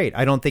looks great.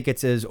 I don't think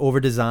it's as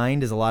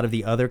over-designed as a lot of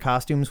the other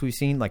costumes we've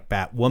seen, like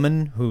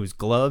Batwoman, whose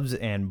gloves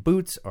and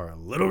boots are a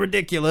little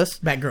ridiculous.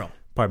 Batgirl.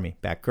 Pardon me,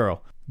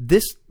 Batgirl.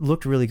 This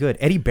looked really good.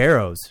 Eddie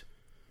Barrows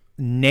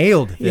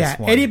nailed this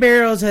one. Eddie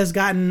Barrows has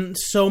gotten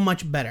so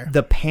much better.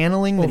 The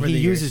paneling that over he the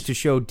uses years. to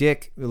show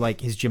Dick,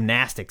 like his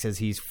gymnastics as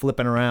he's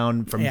flipping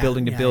around from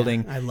building to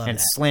building I love and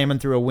that. slamming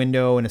through a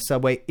window in a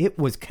subway, it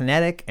was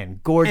kinetic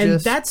and gorgeous. And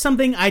that's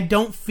something I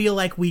don't feel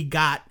like we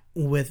got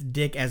with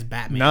Dick as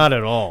Batman. Not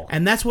at all.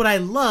 And that's what I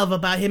love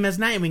about him as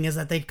Nightwing, is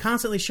that they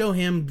constantly show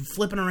him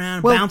flipping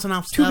around, bouncing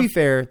off stuff. To be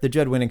fair, the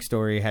Judd Winnick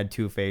story had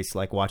Two-Face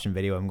like watching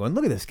video of him going,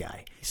 look at this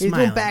guy. He's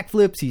Smiling. doing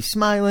backflips. He's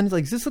smiling. He's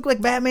like, does this look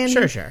like Batman?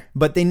 Sure.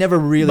 But they never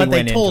really But they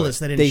went told into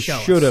us it. they didn't show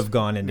us. should have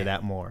gone into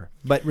that more.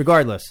 But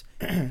regardless,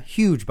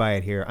 huge buy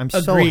it here. I'm so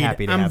Agreed.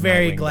 happy to I'm have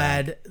very Nightwing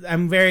glad. back.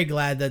 I'm very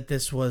glad that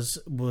this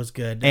was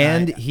good.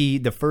 And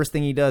the first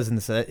thing he does in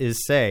the set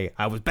is say,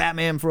 I was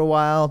Batman for a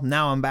while.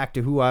 Now I'm back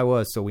to who I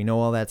was. So we know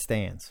all that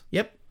stands.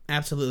 Yep,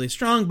 absolutely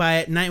strong by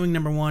it. Nightwing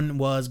 #1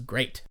 was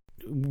great.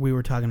 We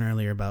were talking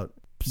earlier about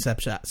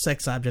sex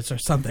objects or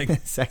something.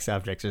 Sex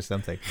objects or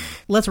something.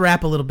 Let's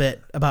rap a little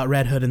bit about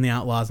Red Hood and the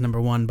Outlaws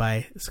 #1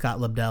 by Scott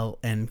Lobdell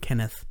and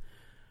Kenneth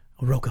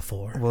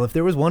Rocafort. Well, if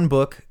there was one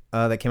book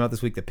that came out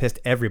this week that pissed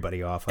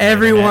everybody off, on the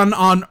Everyone internet,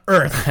 on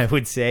Earth. I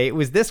would say it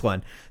was this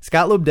one.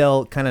 Scott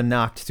Lobdell kind of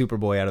knocked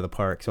Superboy out of the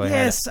park. So I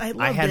I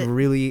loved had it.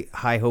 really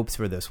high hopes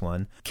for this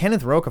one.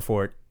 Kenneth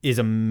Rocafort is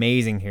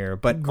amazing here,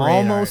 but Great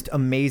almost art.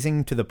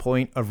 amazing to the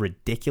point of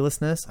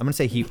ridiculousness. I'm going to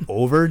say he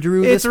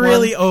overdrew It's this one.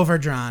 really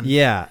overdrawn.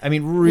 Yeah, I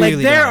mean, really.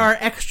 Like, there done. are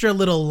extra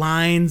little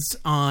lines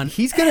on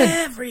He's gonna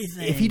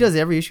everything. If he does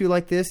every issue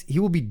like this, he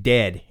will be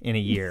dead in a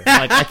year.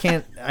 Like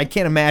I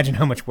can't imagine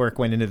how much work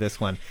went into this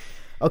one.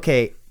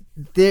 Okay,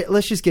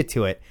 let's just get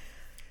to it.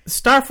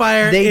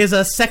 Starfire is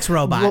a sex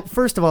robot. Well,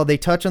 first of all, they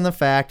touch on the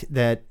fact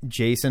that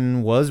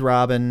Jason was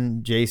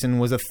Robin. Jason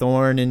was a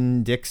thorn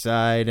in Dick's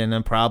side and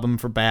a problem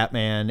for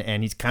Batman,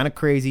 and he's kind of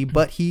crazy,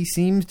 but he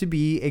seems to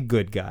be a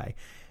good guy.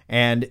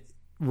 And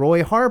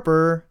Roy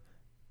Harper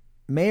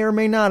may or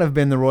may not have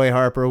been the Roy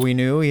Harper we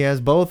knew. He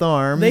has both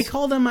arms.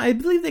 I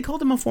believe they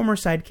called him a former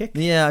sidekick.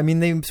 Yeah, I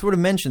mean, they sort of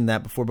mentioned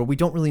that before, but we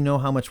don't really know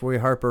how much Roy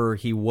Harper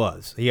he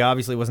was. He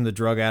obviously wasn't the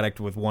drug addict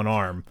with one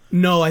arm.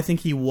 No, I think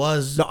he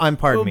was. No,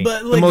 pardon me.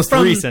 But, the like, most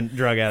recent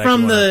drug addict.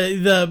 From with one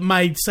arm. the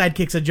my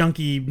sidekick's a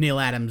junkie Neil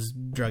Adams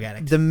drug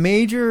addict. The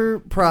major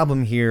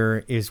problem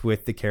here is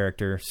with the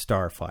character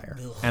Starfire.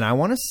 And I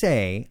want to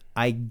say,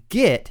 I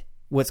get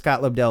what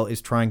Scott Lobdell is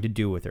trying to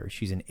do with her.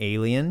 She's an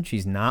alien.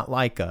 She's not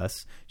like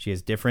us. She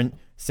has different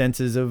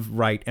senses of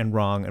right and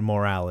wrong and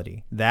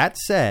morality. That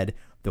said,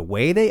 the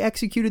way they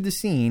executed the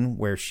scene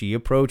where she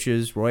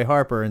approaches Roy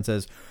Harper and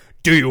says,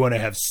 "Do you want to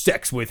have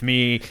sex with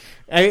me?"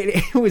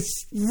 It was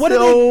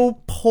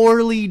so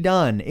poorly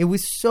done. It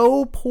was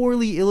so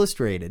poorly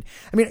illustrated.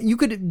 I mean, you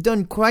could have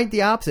done quite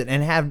the opposite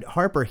and have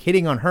Harper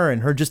hitting on her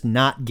and her just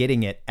not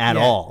getting it at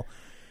all.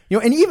 You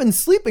know, and even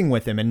sleeping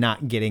with him and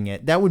not getting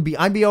it,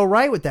 I'd be all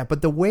right with that.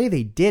 But the way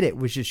they did it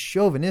was just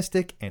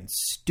chauvinistic and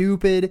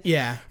stupid.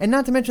 Yeah. And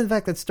not to mention the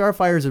fact that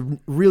Starfire is a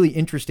really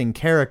interesting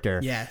character.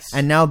 Yes.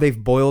 And now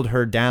they've boiled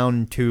her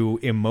down to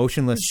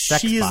emotionless sex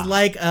She's bot.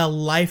 like a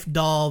life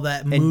doll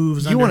that And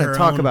moves you under want her to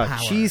talk own about power.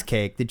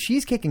 Cheesecake. The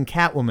Cheesecake in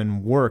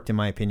Catwoman worked, in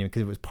my opinion,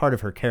 because it was part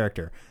of her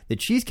character. The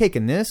Cheesecake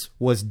in this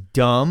was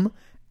dumb,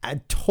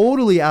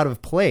 totally out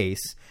of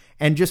place,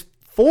 and just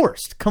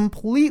forced,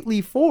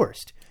 completely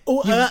forced.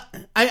 Oh,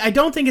 I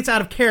don't think it's out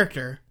of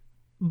character,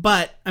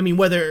 but I mean,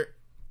 whether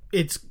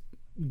it's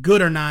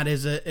good or not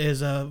is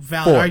a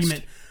valid Forced.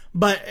 argument.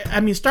 But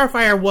I mean,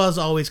 Starfire was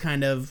always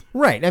kind of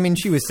Right. I mean,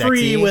 she was free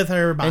sexy with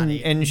her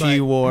body, and she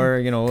but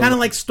wore, kind of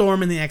like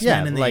Storm in the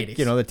X-Men in the like 80s.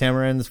 the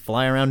Tamarins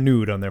fly around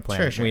nude on their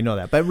planet. Sure. We know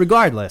that. But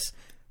regardless,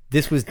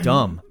 this was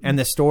dumb, and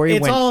the story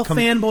It's went all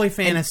fanboy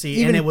fantasy,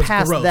 even and it was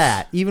past gross.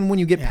 that. Even when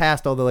you get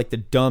past all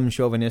the dumb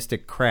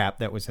chauvinistic crap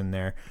that was in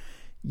there,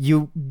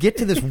 you get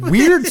to this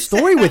weird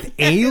story with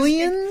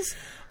aliens.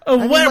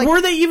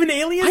 Were they even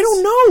aliens? I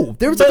don't know.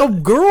 There was like a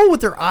girl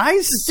with her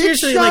eyes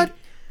stitched Seriously, shut. like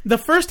the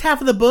first half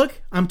of the book,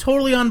 I'm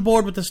totally on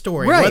board with the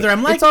story. Right. Whether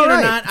I'm liking It's all it or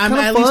right. not, It's I'm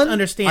kinda at fun. least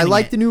understanding I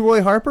like it. the new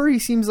Roy Harper. He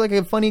seems like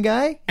a funny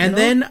guy. And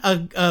then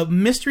a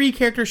mystery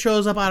character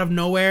shows up out of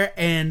nowhere,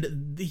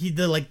 and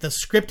the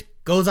script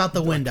goes out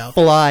the window.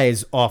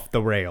 Flies off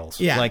the rails.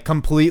 Yeah. Like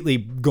completely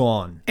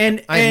gone.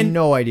 And I have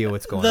no idea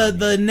what's going on.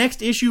 The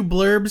next issue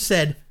blurb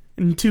said,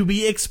 "To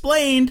be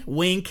explained,"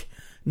 wink,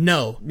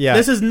 No. Yeah.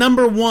 This is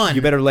number one.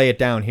 You better lay it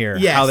down here.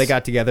 Yes. How they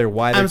got together,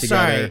 why they're I'm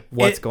together, sorry.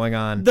 what's going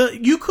on.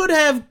 You could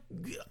have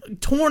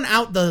torn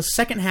out the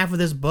second half of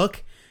this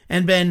book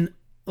and been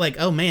like,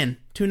 oh man,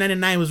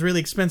 $2.99 was really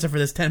expensive for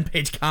this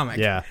 10-page comic.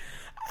 Yeah.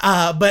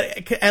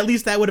 But at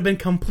least that would have been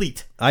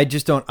complete. I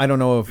don't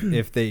know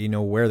if they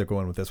know where they're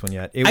going with this one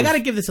yet. I got to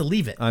give this a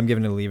leave it. I'm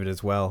giving it a leave it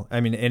as well.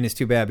 I mean, and it's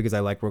too bad because I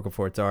like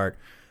Roquefort's art.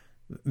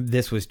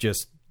 This was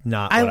just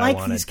not what I like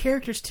wanted. these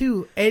characters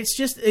too. It's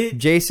just...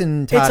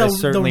 Jason Todd is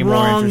certainly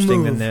more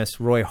interesting than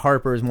this. Roy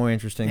Harper is more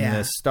interesting than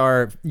this.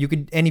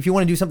 And if you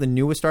want to do something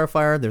new with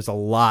Starfire, there's a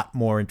lot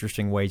more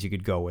interesting ways you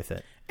could go with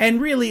it. And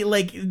really,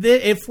 like,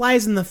 it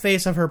flies in the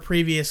face of her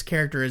previous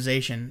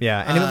characterization.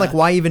 Yeah, and it was like,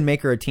 why even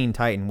make her a Teen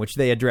Titan, which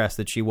they addressed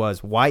that she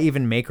was. Why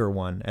even make her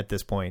one at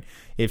this point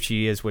if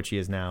she is what she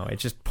is now?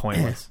 It's just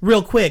pointless.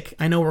 Real quick,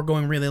 I know we're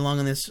going really long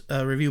on this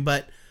review,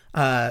 but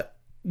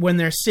when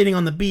they're sitting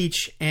on the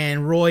beach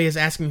and Roy is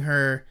asking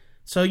her,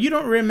 so you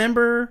don't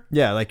remember...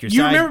 Yeah, like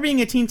you remember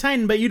being a Teen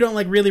Titan, but you don't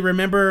like really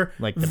remember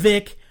like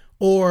Vic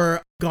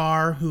or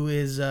Gar, who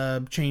is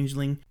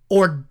Changeling,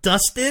 or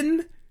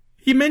Dustin...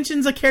 He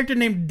mentions a character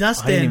named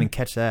Dustin. I didn't even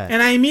catch that.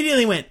 And I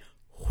immediately went,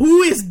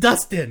 who is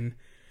Dustin?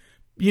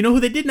 You know who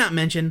they did not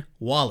mention?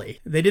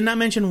 Wally. They did not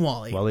mention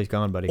Wally. Wally's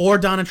gone, buddy. Or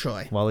Donna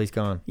Troy. Wally's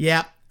gone.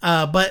 Yeah.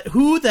 But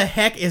who the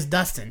heck is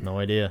Dustin? No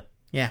idea.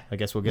 Yeah. I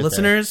guess we'll get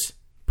Listeners,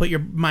 put your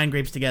mind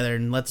grapes together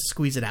and let's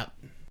squeeze it out.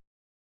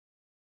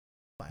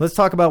 Let's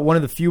talk about one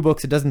of the few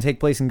books that doesn't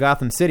take place in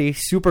Gotham City,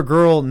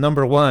 Supergirl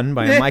 #1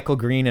 by Michael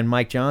Green and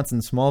Mike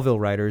Johnson, Smallville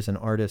writers and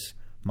artists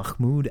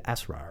Mahmoud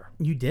Asrar.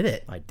 You did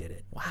it. I did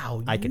it.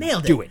 Wow, I can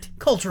nailed do it.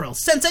 Cultural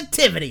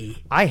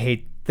sensitivity. I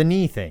hate the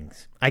knee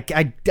things. I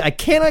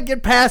cannot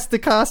get past the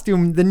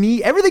costume, the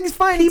knee. Everything's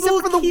fine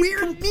except for the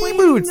weird knee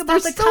boots.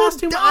 About the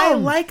costume. Dumb. I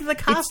like the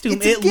costume.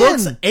 It's it again,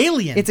 looks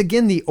alien. It's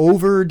again the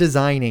over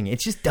designing.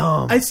 It's just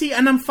dumb. I see,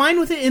 and I'm fine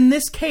with it in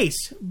this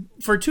case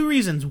for two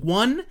reasons.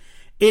 One,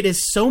 it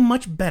is so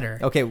much better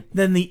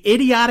than the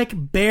idiotic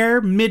bare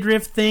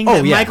midriff thing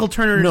that Michael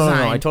Turner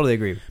designed. No, I totally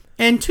agree.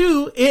 And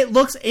two, it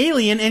looks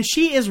alien, and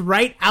she is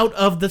right out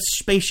of the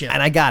spaceship.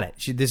 And I got it.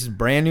 This is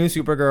brand new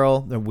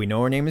Supergirl. We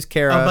know her name is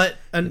Kara.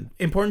 But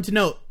important to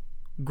note,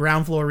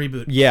 ground floor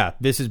reboot. Yeah,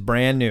 this is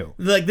brand new.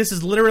 Like, this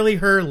is literally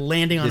her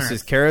landing on Earth.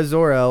 This is Kara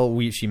Zor-El.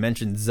 She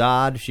mentions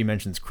Zod. She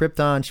mentions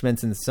Krypton. She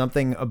mentions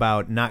something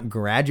about not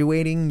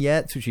graduating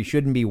yet, so she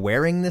shouldn't be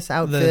wearing this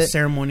outfit. The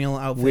ceremonial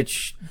outfit.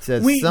 Which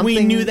says something...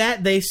 We knew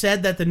that. They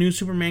said that the new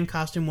Superman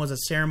costume was a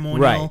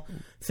ceremonial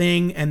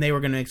thing, and they were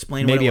going to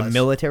explain what it was. Maybe a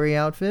military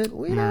outfit?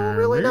 We don't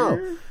really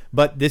know.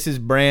 But this is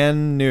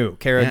brand new.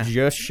 Kara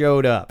just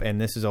showed up, and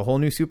this is a whole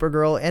new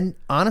Supergirl. And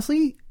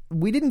honestly,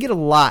 we didn't get a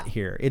lot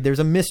here. There's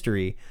a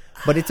mystery,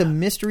 but it's a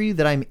mystery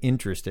that I'm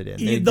interested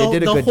in. They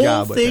did a good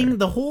job with her.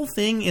 The whole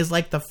thing is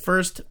like the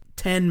first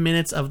 10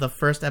 minutes of the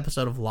first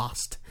episode of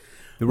Lost,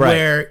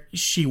 where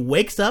she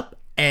wakes up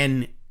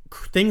and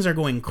things are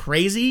going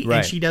crazy,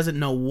 and she doesn't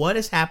know what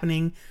is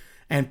happening,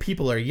 and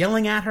people are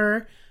yelling at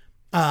her.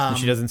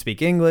 She doesn't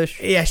speak English.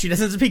 Yeah, she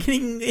doesn't speak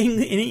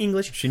any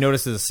English. She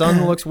notices the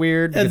sun looks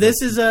weird.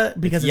 This is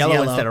because it's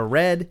yellow instead of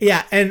red.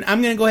 Yeah, and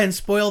I'm going to go ahead and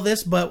spoil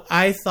this, but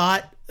I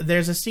thought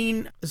there's a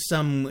scene,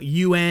 some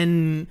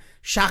UN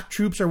shock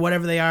troops or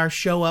whatever they are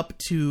show up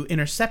to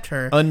intercept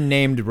her.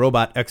 Unnamed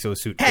robot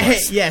exosuit.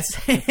 Yes,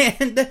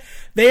 and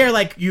they are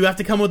like, you have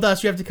to come with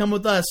us, you have to come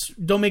with us,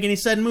 don't make any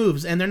sudden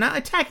moves. And they're not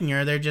attacking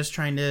her, they're just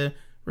trying to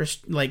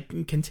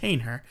contain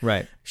her.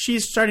 Right.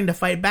 She's starting to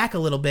fight back a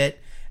little bit.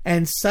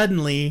 And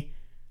suddenly,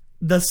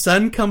 the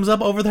sun comes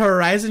up over the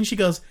horizon. She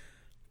goes,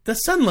 the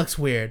sun looks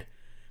weird.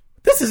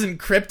 This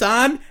isn't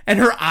Krypton. And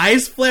her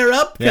eyes flare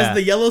up because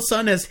the yellow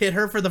sun has hit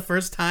her for the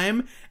first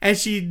time. And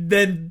she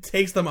then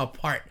takes them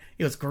apart.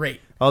 It was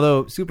great.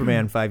 Although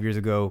Superman 5 years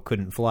ago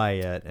couldn't fly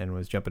yet and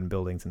was jumping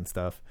buildings and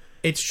stuff.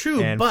 It's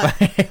true, but...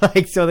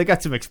 so they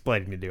got some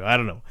explaining to do. I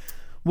don't know.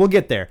 We'll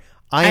get there.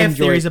 I have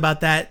theories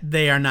about that.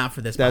 They are not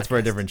for this podcast. That's for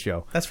a different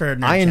show. That's for a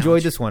nerd I enjoyed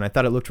challenge. this one. I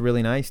thought it looked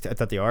really nice. I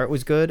thought the art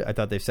was good. I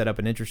thought they set up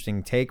an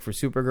interesting take for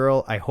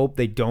Supergirl. I hope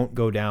they don't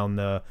go down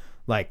the,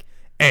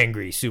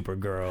 angry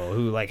Supergirl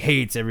who,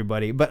 hates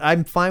everybody. But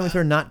I'm fine with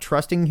her not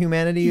trusting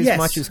humanity as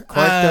much as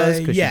Clark does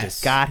because she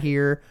just got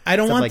here. I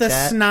don't want the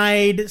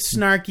snide,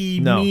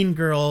 snarky, mean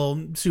girl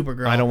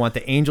Supergirl. I don't want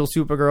the angel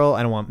Supergirl.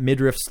 I don't want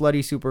midriff slutty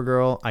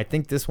Supergirl. I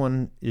think this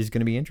one is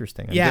going to be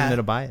interesting. I'm giving it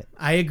a buy it.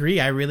 I agree.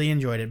 I really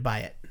enjoyed it.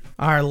 Buy it.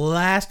 Our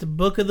last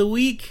book of the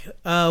week,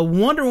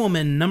 Wonder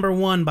Woman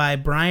 #1 by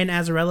Brian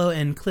Azzarello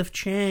and Cliff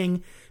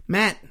Chiang.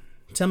 Matt,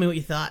 tell me what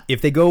you thought.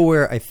 If they go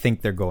where I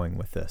think they're going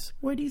with this.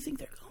 Where do you think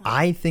they're going?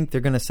 I think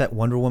they're going to set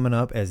Wonder Woman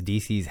up as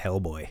DC's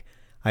Hellboy.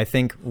 I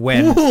think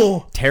when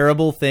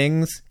terrible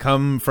things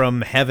come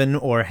from heaven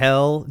or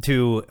hell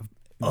to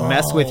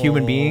mess with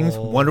human beings,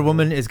 Wonder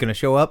Woman is going to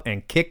show up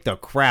and kick the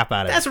crap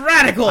out of it. That's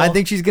radical. I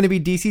think she's going to be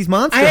DC's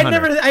Monster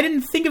Hunter. I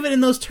didn't think of it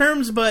in those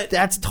terms, but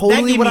that's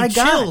totally what I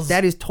got. Chills.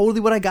 That is totally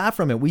what I got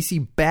from it. We see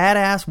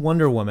badass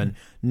Wonder Woman,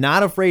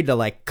 not afraid to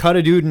like cut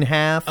a dude in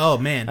half. Oh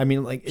man, I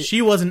mean, like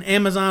she was an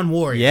Amazon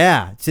warrior.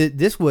 Yeah,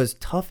 this was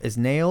tough as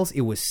nails.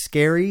 It was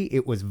scary.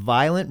 It was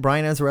violent.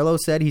 Brian Azzarello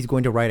said he's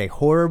going to write a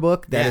horror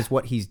book. That is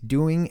what he's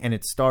doing, and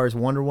it stars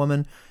Wonder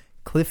Woman.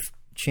 Cliff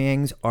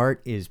Chang's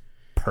art is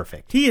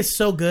perfect. He is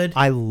so good.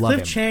 I love him.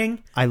 Cliff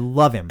Chang. I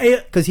love him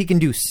because he can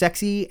do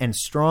sexy and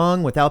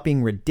strong without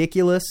being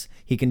ridiculous.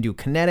 He can do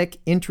kinetic,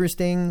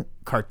 interesting,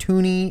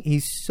 cartoony.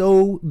 He's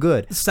so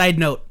good. Side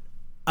note,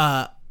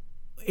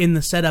 in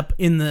the setup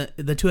in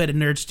the Two-Headed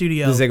Nerd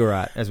studio, the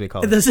ziggurat, as we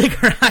call it, the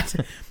ziggurat.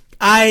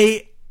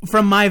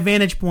 From my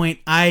vantage point,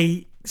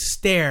 I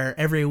stare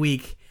every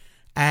week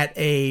at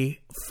a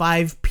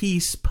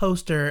 5-piece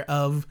poster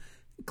of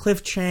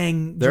Cliff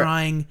Chang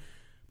drawing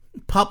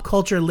pop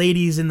culture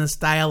ladies in the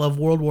style of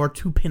World War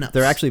II pinups.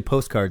 They're actually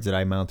postcards that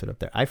I mounted up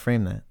there. I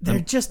framed that.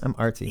 I'm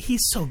artsy.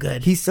 He's so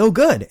good. He's so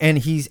good, and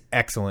he's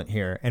excellent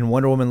here. And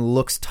Wonder Woman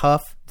looks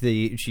tough.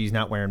 She's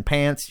not wearing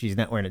pants. She's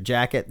not wearing a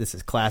jacket. This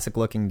is classic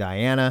looking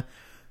Diana.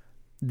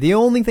 The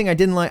only thing I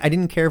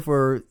didn't care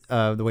for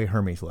the way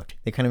Hermes looked.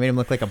 They kind of made him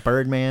look like a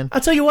Birdman.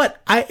 I'll tell you what,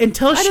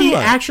 until she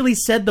actually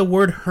said the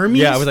word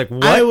Hermes, yeah, I was like,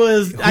 what?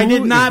 I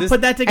did not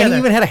put that together. And he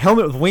even had a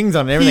helmet with wings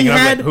on it and everything. And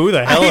I was like, who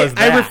the hell is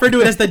that? I refer to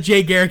it as the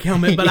Jay Garrick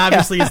helmet, but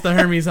obviously it's the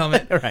Hermes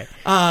helmet. Right.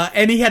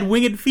 And he had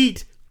winged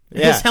feet.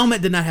 Yeah. His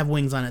helmet did not have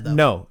wings on it, though.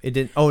 No, it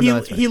didn't. Oh, no,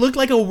 that's right. He looked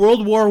like a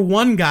World War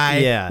I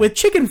guy with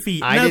chicken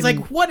feet. And I was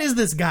like, what is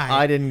this guy?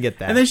 I didn't get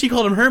that. And then she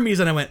called him Hermes,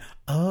 and I went,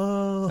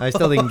 oh. I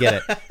still didn't get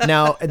it.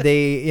 Now,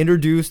 they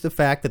introduced the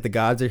fact that the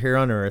gods are here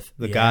on Earth.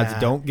 The gods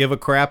don't give a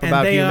crap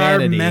about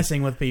humanity. And they are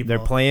messing with people. They're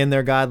playing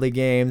their godly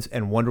games,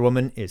 and Wonder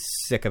Woman is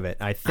sick of it.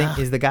 I think,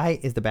 is the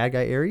bad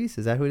guy Ares?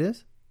 Is that who it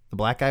is? The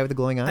black guy with the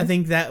glowing eyes? I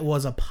think that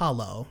was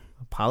Apollo.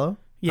 Apollo?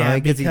 Yeah,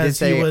 because he did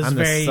say, was I'm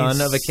the very son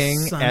of a king,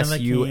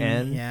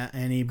 S-U-N. Yeah,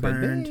 and he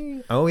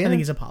burned. Oh, yeah. I think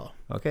he's Apollo.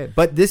 Okay,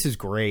 but this is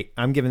great.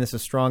 I'm giving this a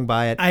strong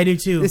buy it. I do,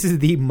 too. This is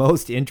the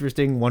most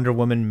interesting Wonder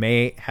Woman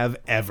may have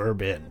ever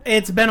been.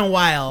 It's been a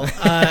while.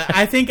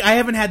 I think I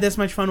haven't had this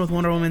much fun with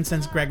Wonder Woman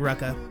since Greg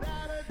Rucka.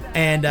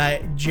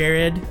 And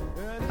Jared,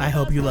 I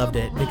hope you loved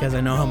it, because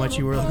I know how much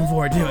you were looking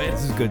forward to it.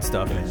 This is good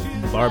stuff,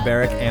 man.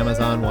 Barbaric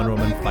Amazon Wonder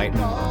Woman fighting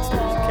monsters.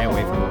 Can't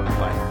wait for more to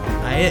fight her.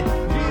 Buy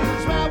it.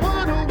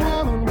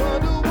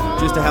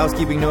 Just a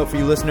housekeeping note for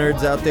you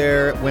listeners out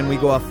there. When we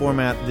go off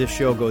format, this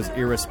show goes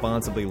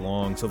irresponsibly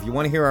long. So if you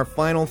want to hear our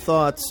final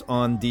thoughts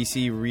on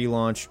DC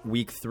relaunch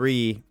week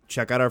 3,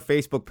 check out our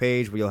Facebook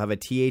page where you'll have a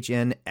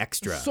THN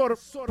extra. Sort of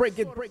break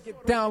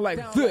it down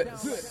like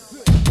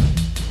this.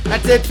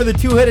 That's it for the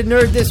Two-Headed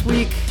Nerd this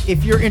week.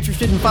 If you're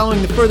interested in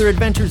following the further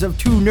adventures of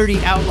two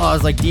nerdy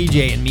outlaws like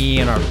DJ and me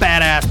and our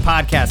badass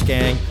podcast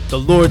gang, the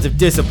Lords of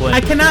Discipline.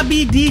 I cannot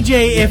be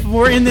DJ if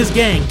we're in this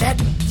gang.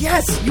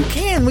 Yes, you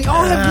can. We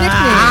all have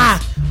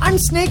nicknames. I'm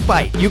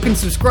Snakebite. You can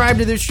subscribe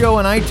to this show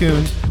on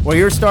iTunes, where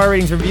your star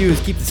ratings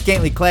reviews keep the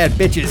scantily clad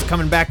bitches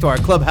coming back to our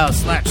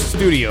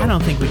clubhouse/studio. I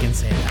don't think we can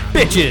say that.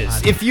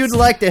 Bitches, if you'd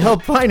like to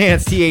help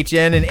finance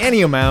THN in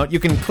any amount,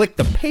 you can click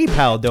the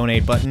PayPal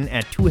donate button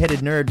at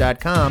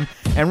twoheadednerd.com,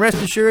 and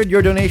rest assured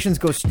your donations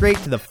go straight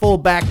to the full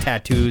back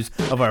tattoos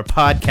of our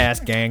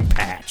podcast gang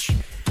patch.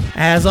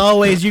 As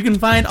always, you can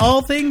find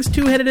all things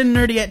Two-Headed and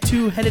Nerdy at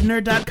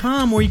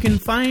twoheadednerd.com, where you can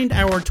find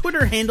our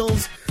Twitter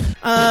handles.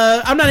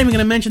 I'm not even going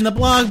to mention the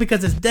blog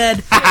because it's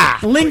dead.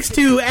 Links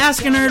to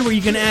Ask a Nerd, where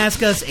you can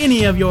ask us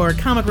any of your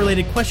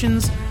comic-related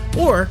questions,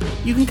 or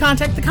you can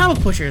contact the Comic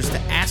Pushers to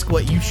ask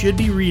what you should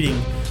be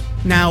reading.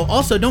 Now,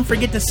 also, don't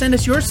forget to send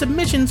us your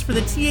submissions for the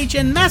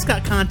THN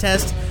mascot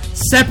contest,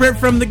 separate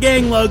from the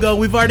gang logo.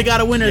 We've already got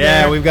a winner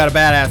there. Yeah, we've got a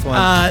badass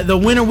one. The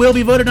winner will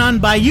be voted on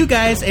by you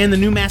guys, and the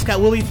new mascot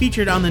will be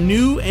featured on the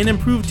new and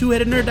improved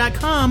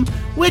twoheadednerd.com,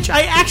 which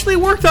I actually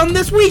worked on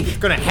this week. It's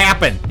going to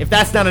happen. If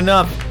that's not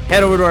enough,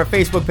 head over to our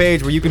Facebook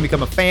page where you can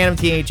become a fan of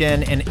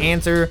THN and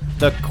answer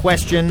the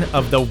question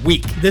of the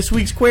week. This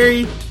week's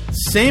query,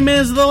 same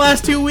as the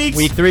last 2 weeks.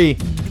 Week 3.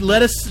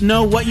 Let us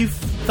know what you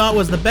thought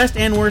was the best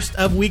and worst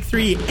of week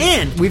 3.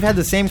 And we've had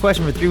the same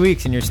question for 3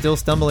 weeks, and you're still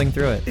stumbling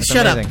through it.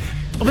 Shut up.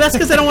 Well, that's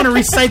because I don't want to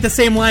recite the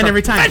same line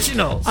every time.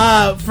 Professionals!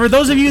 For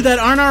those of you that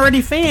aren't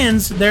already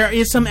fans, there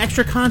is some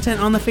extra content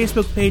on the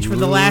Facebook page for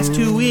the last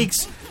 2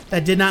 weeks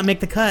that did not make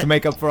the cut. To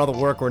make up for all the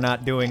work we're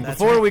not doing.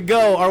 Before we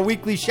go, our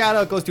weekly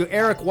shout-out goes to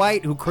Eric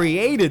White, who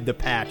created the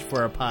patch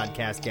for our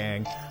podcast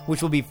gang,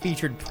 which will be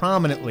featured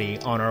prominently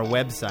on our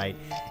website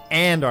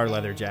and our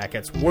leather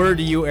jackets. Word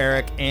to you,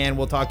 Eric, and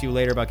we'll talk to you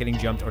later about getting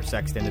jumped or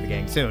sexed into the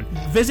gang soon.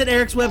 Visit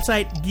Eric's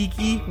website,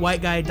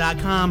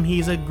 geekywhiteguy.com.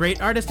 He's a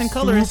great artist and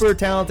colorist. Super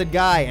talented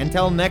guy.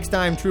 Until next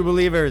time, true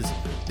believers,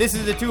 this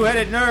is the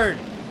Two-Headed Nerd.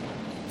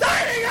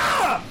 Signing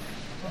off!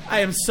 I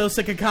am so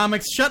sick of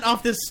comics. Shut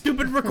off this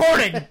stupid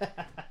recording.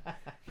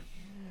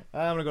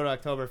 I'm going to go to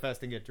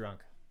Oktoberfest and get drunk.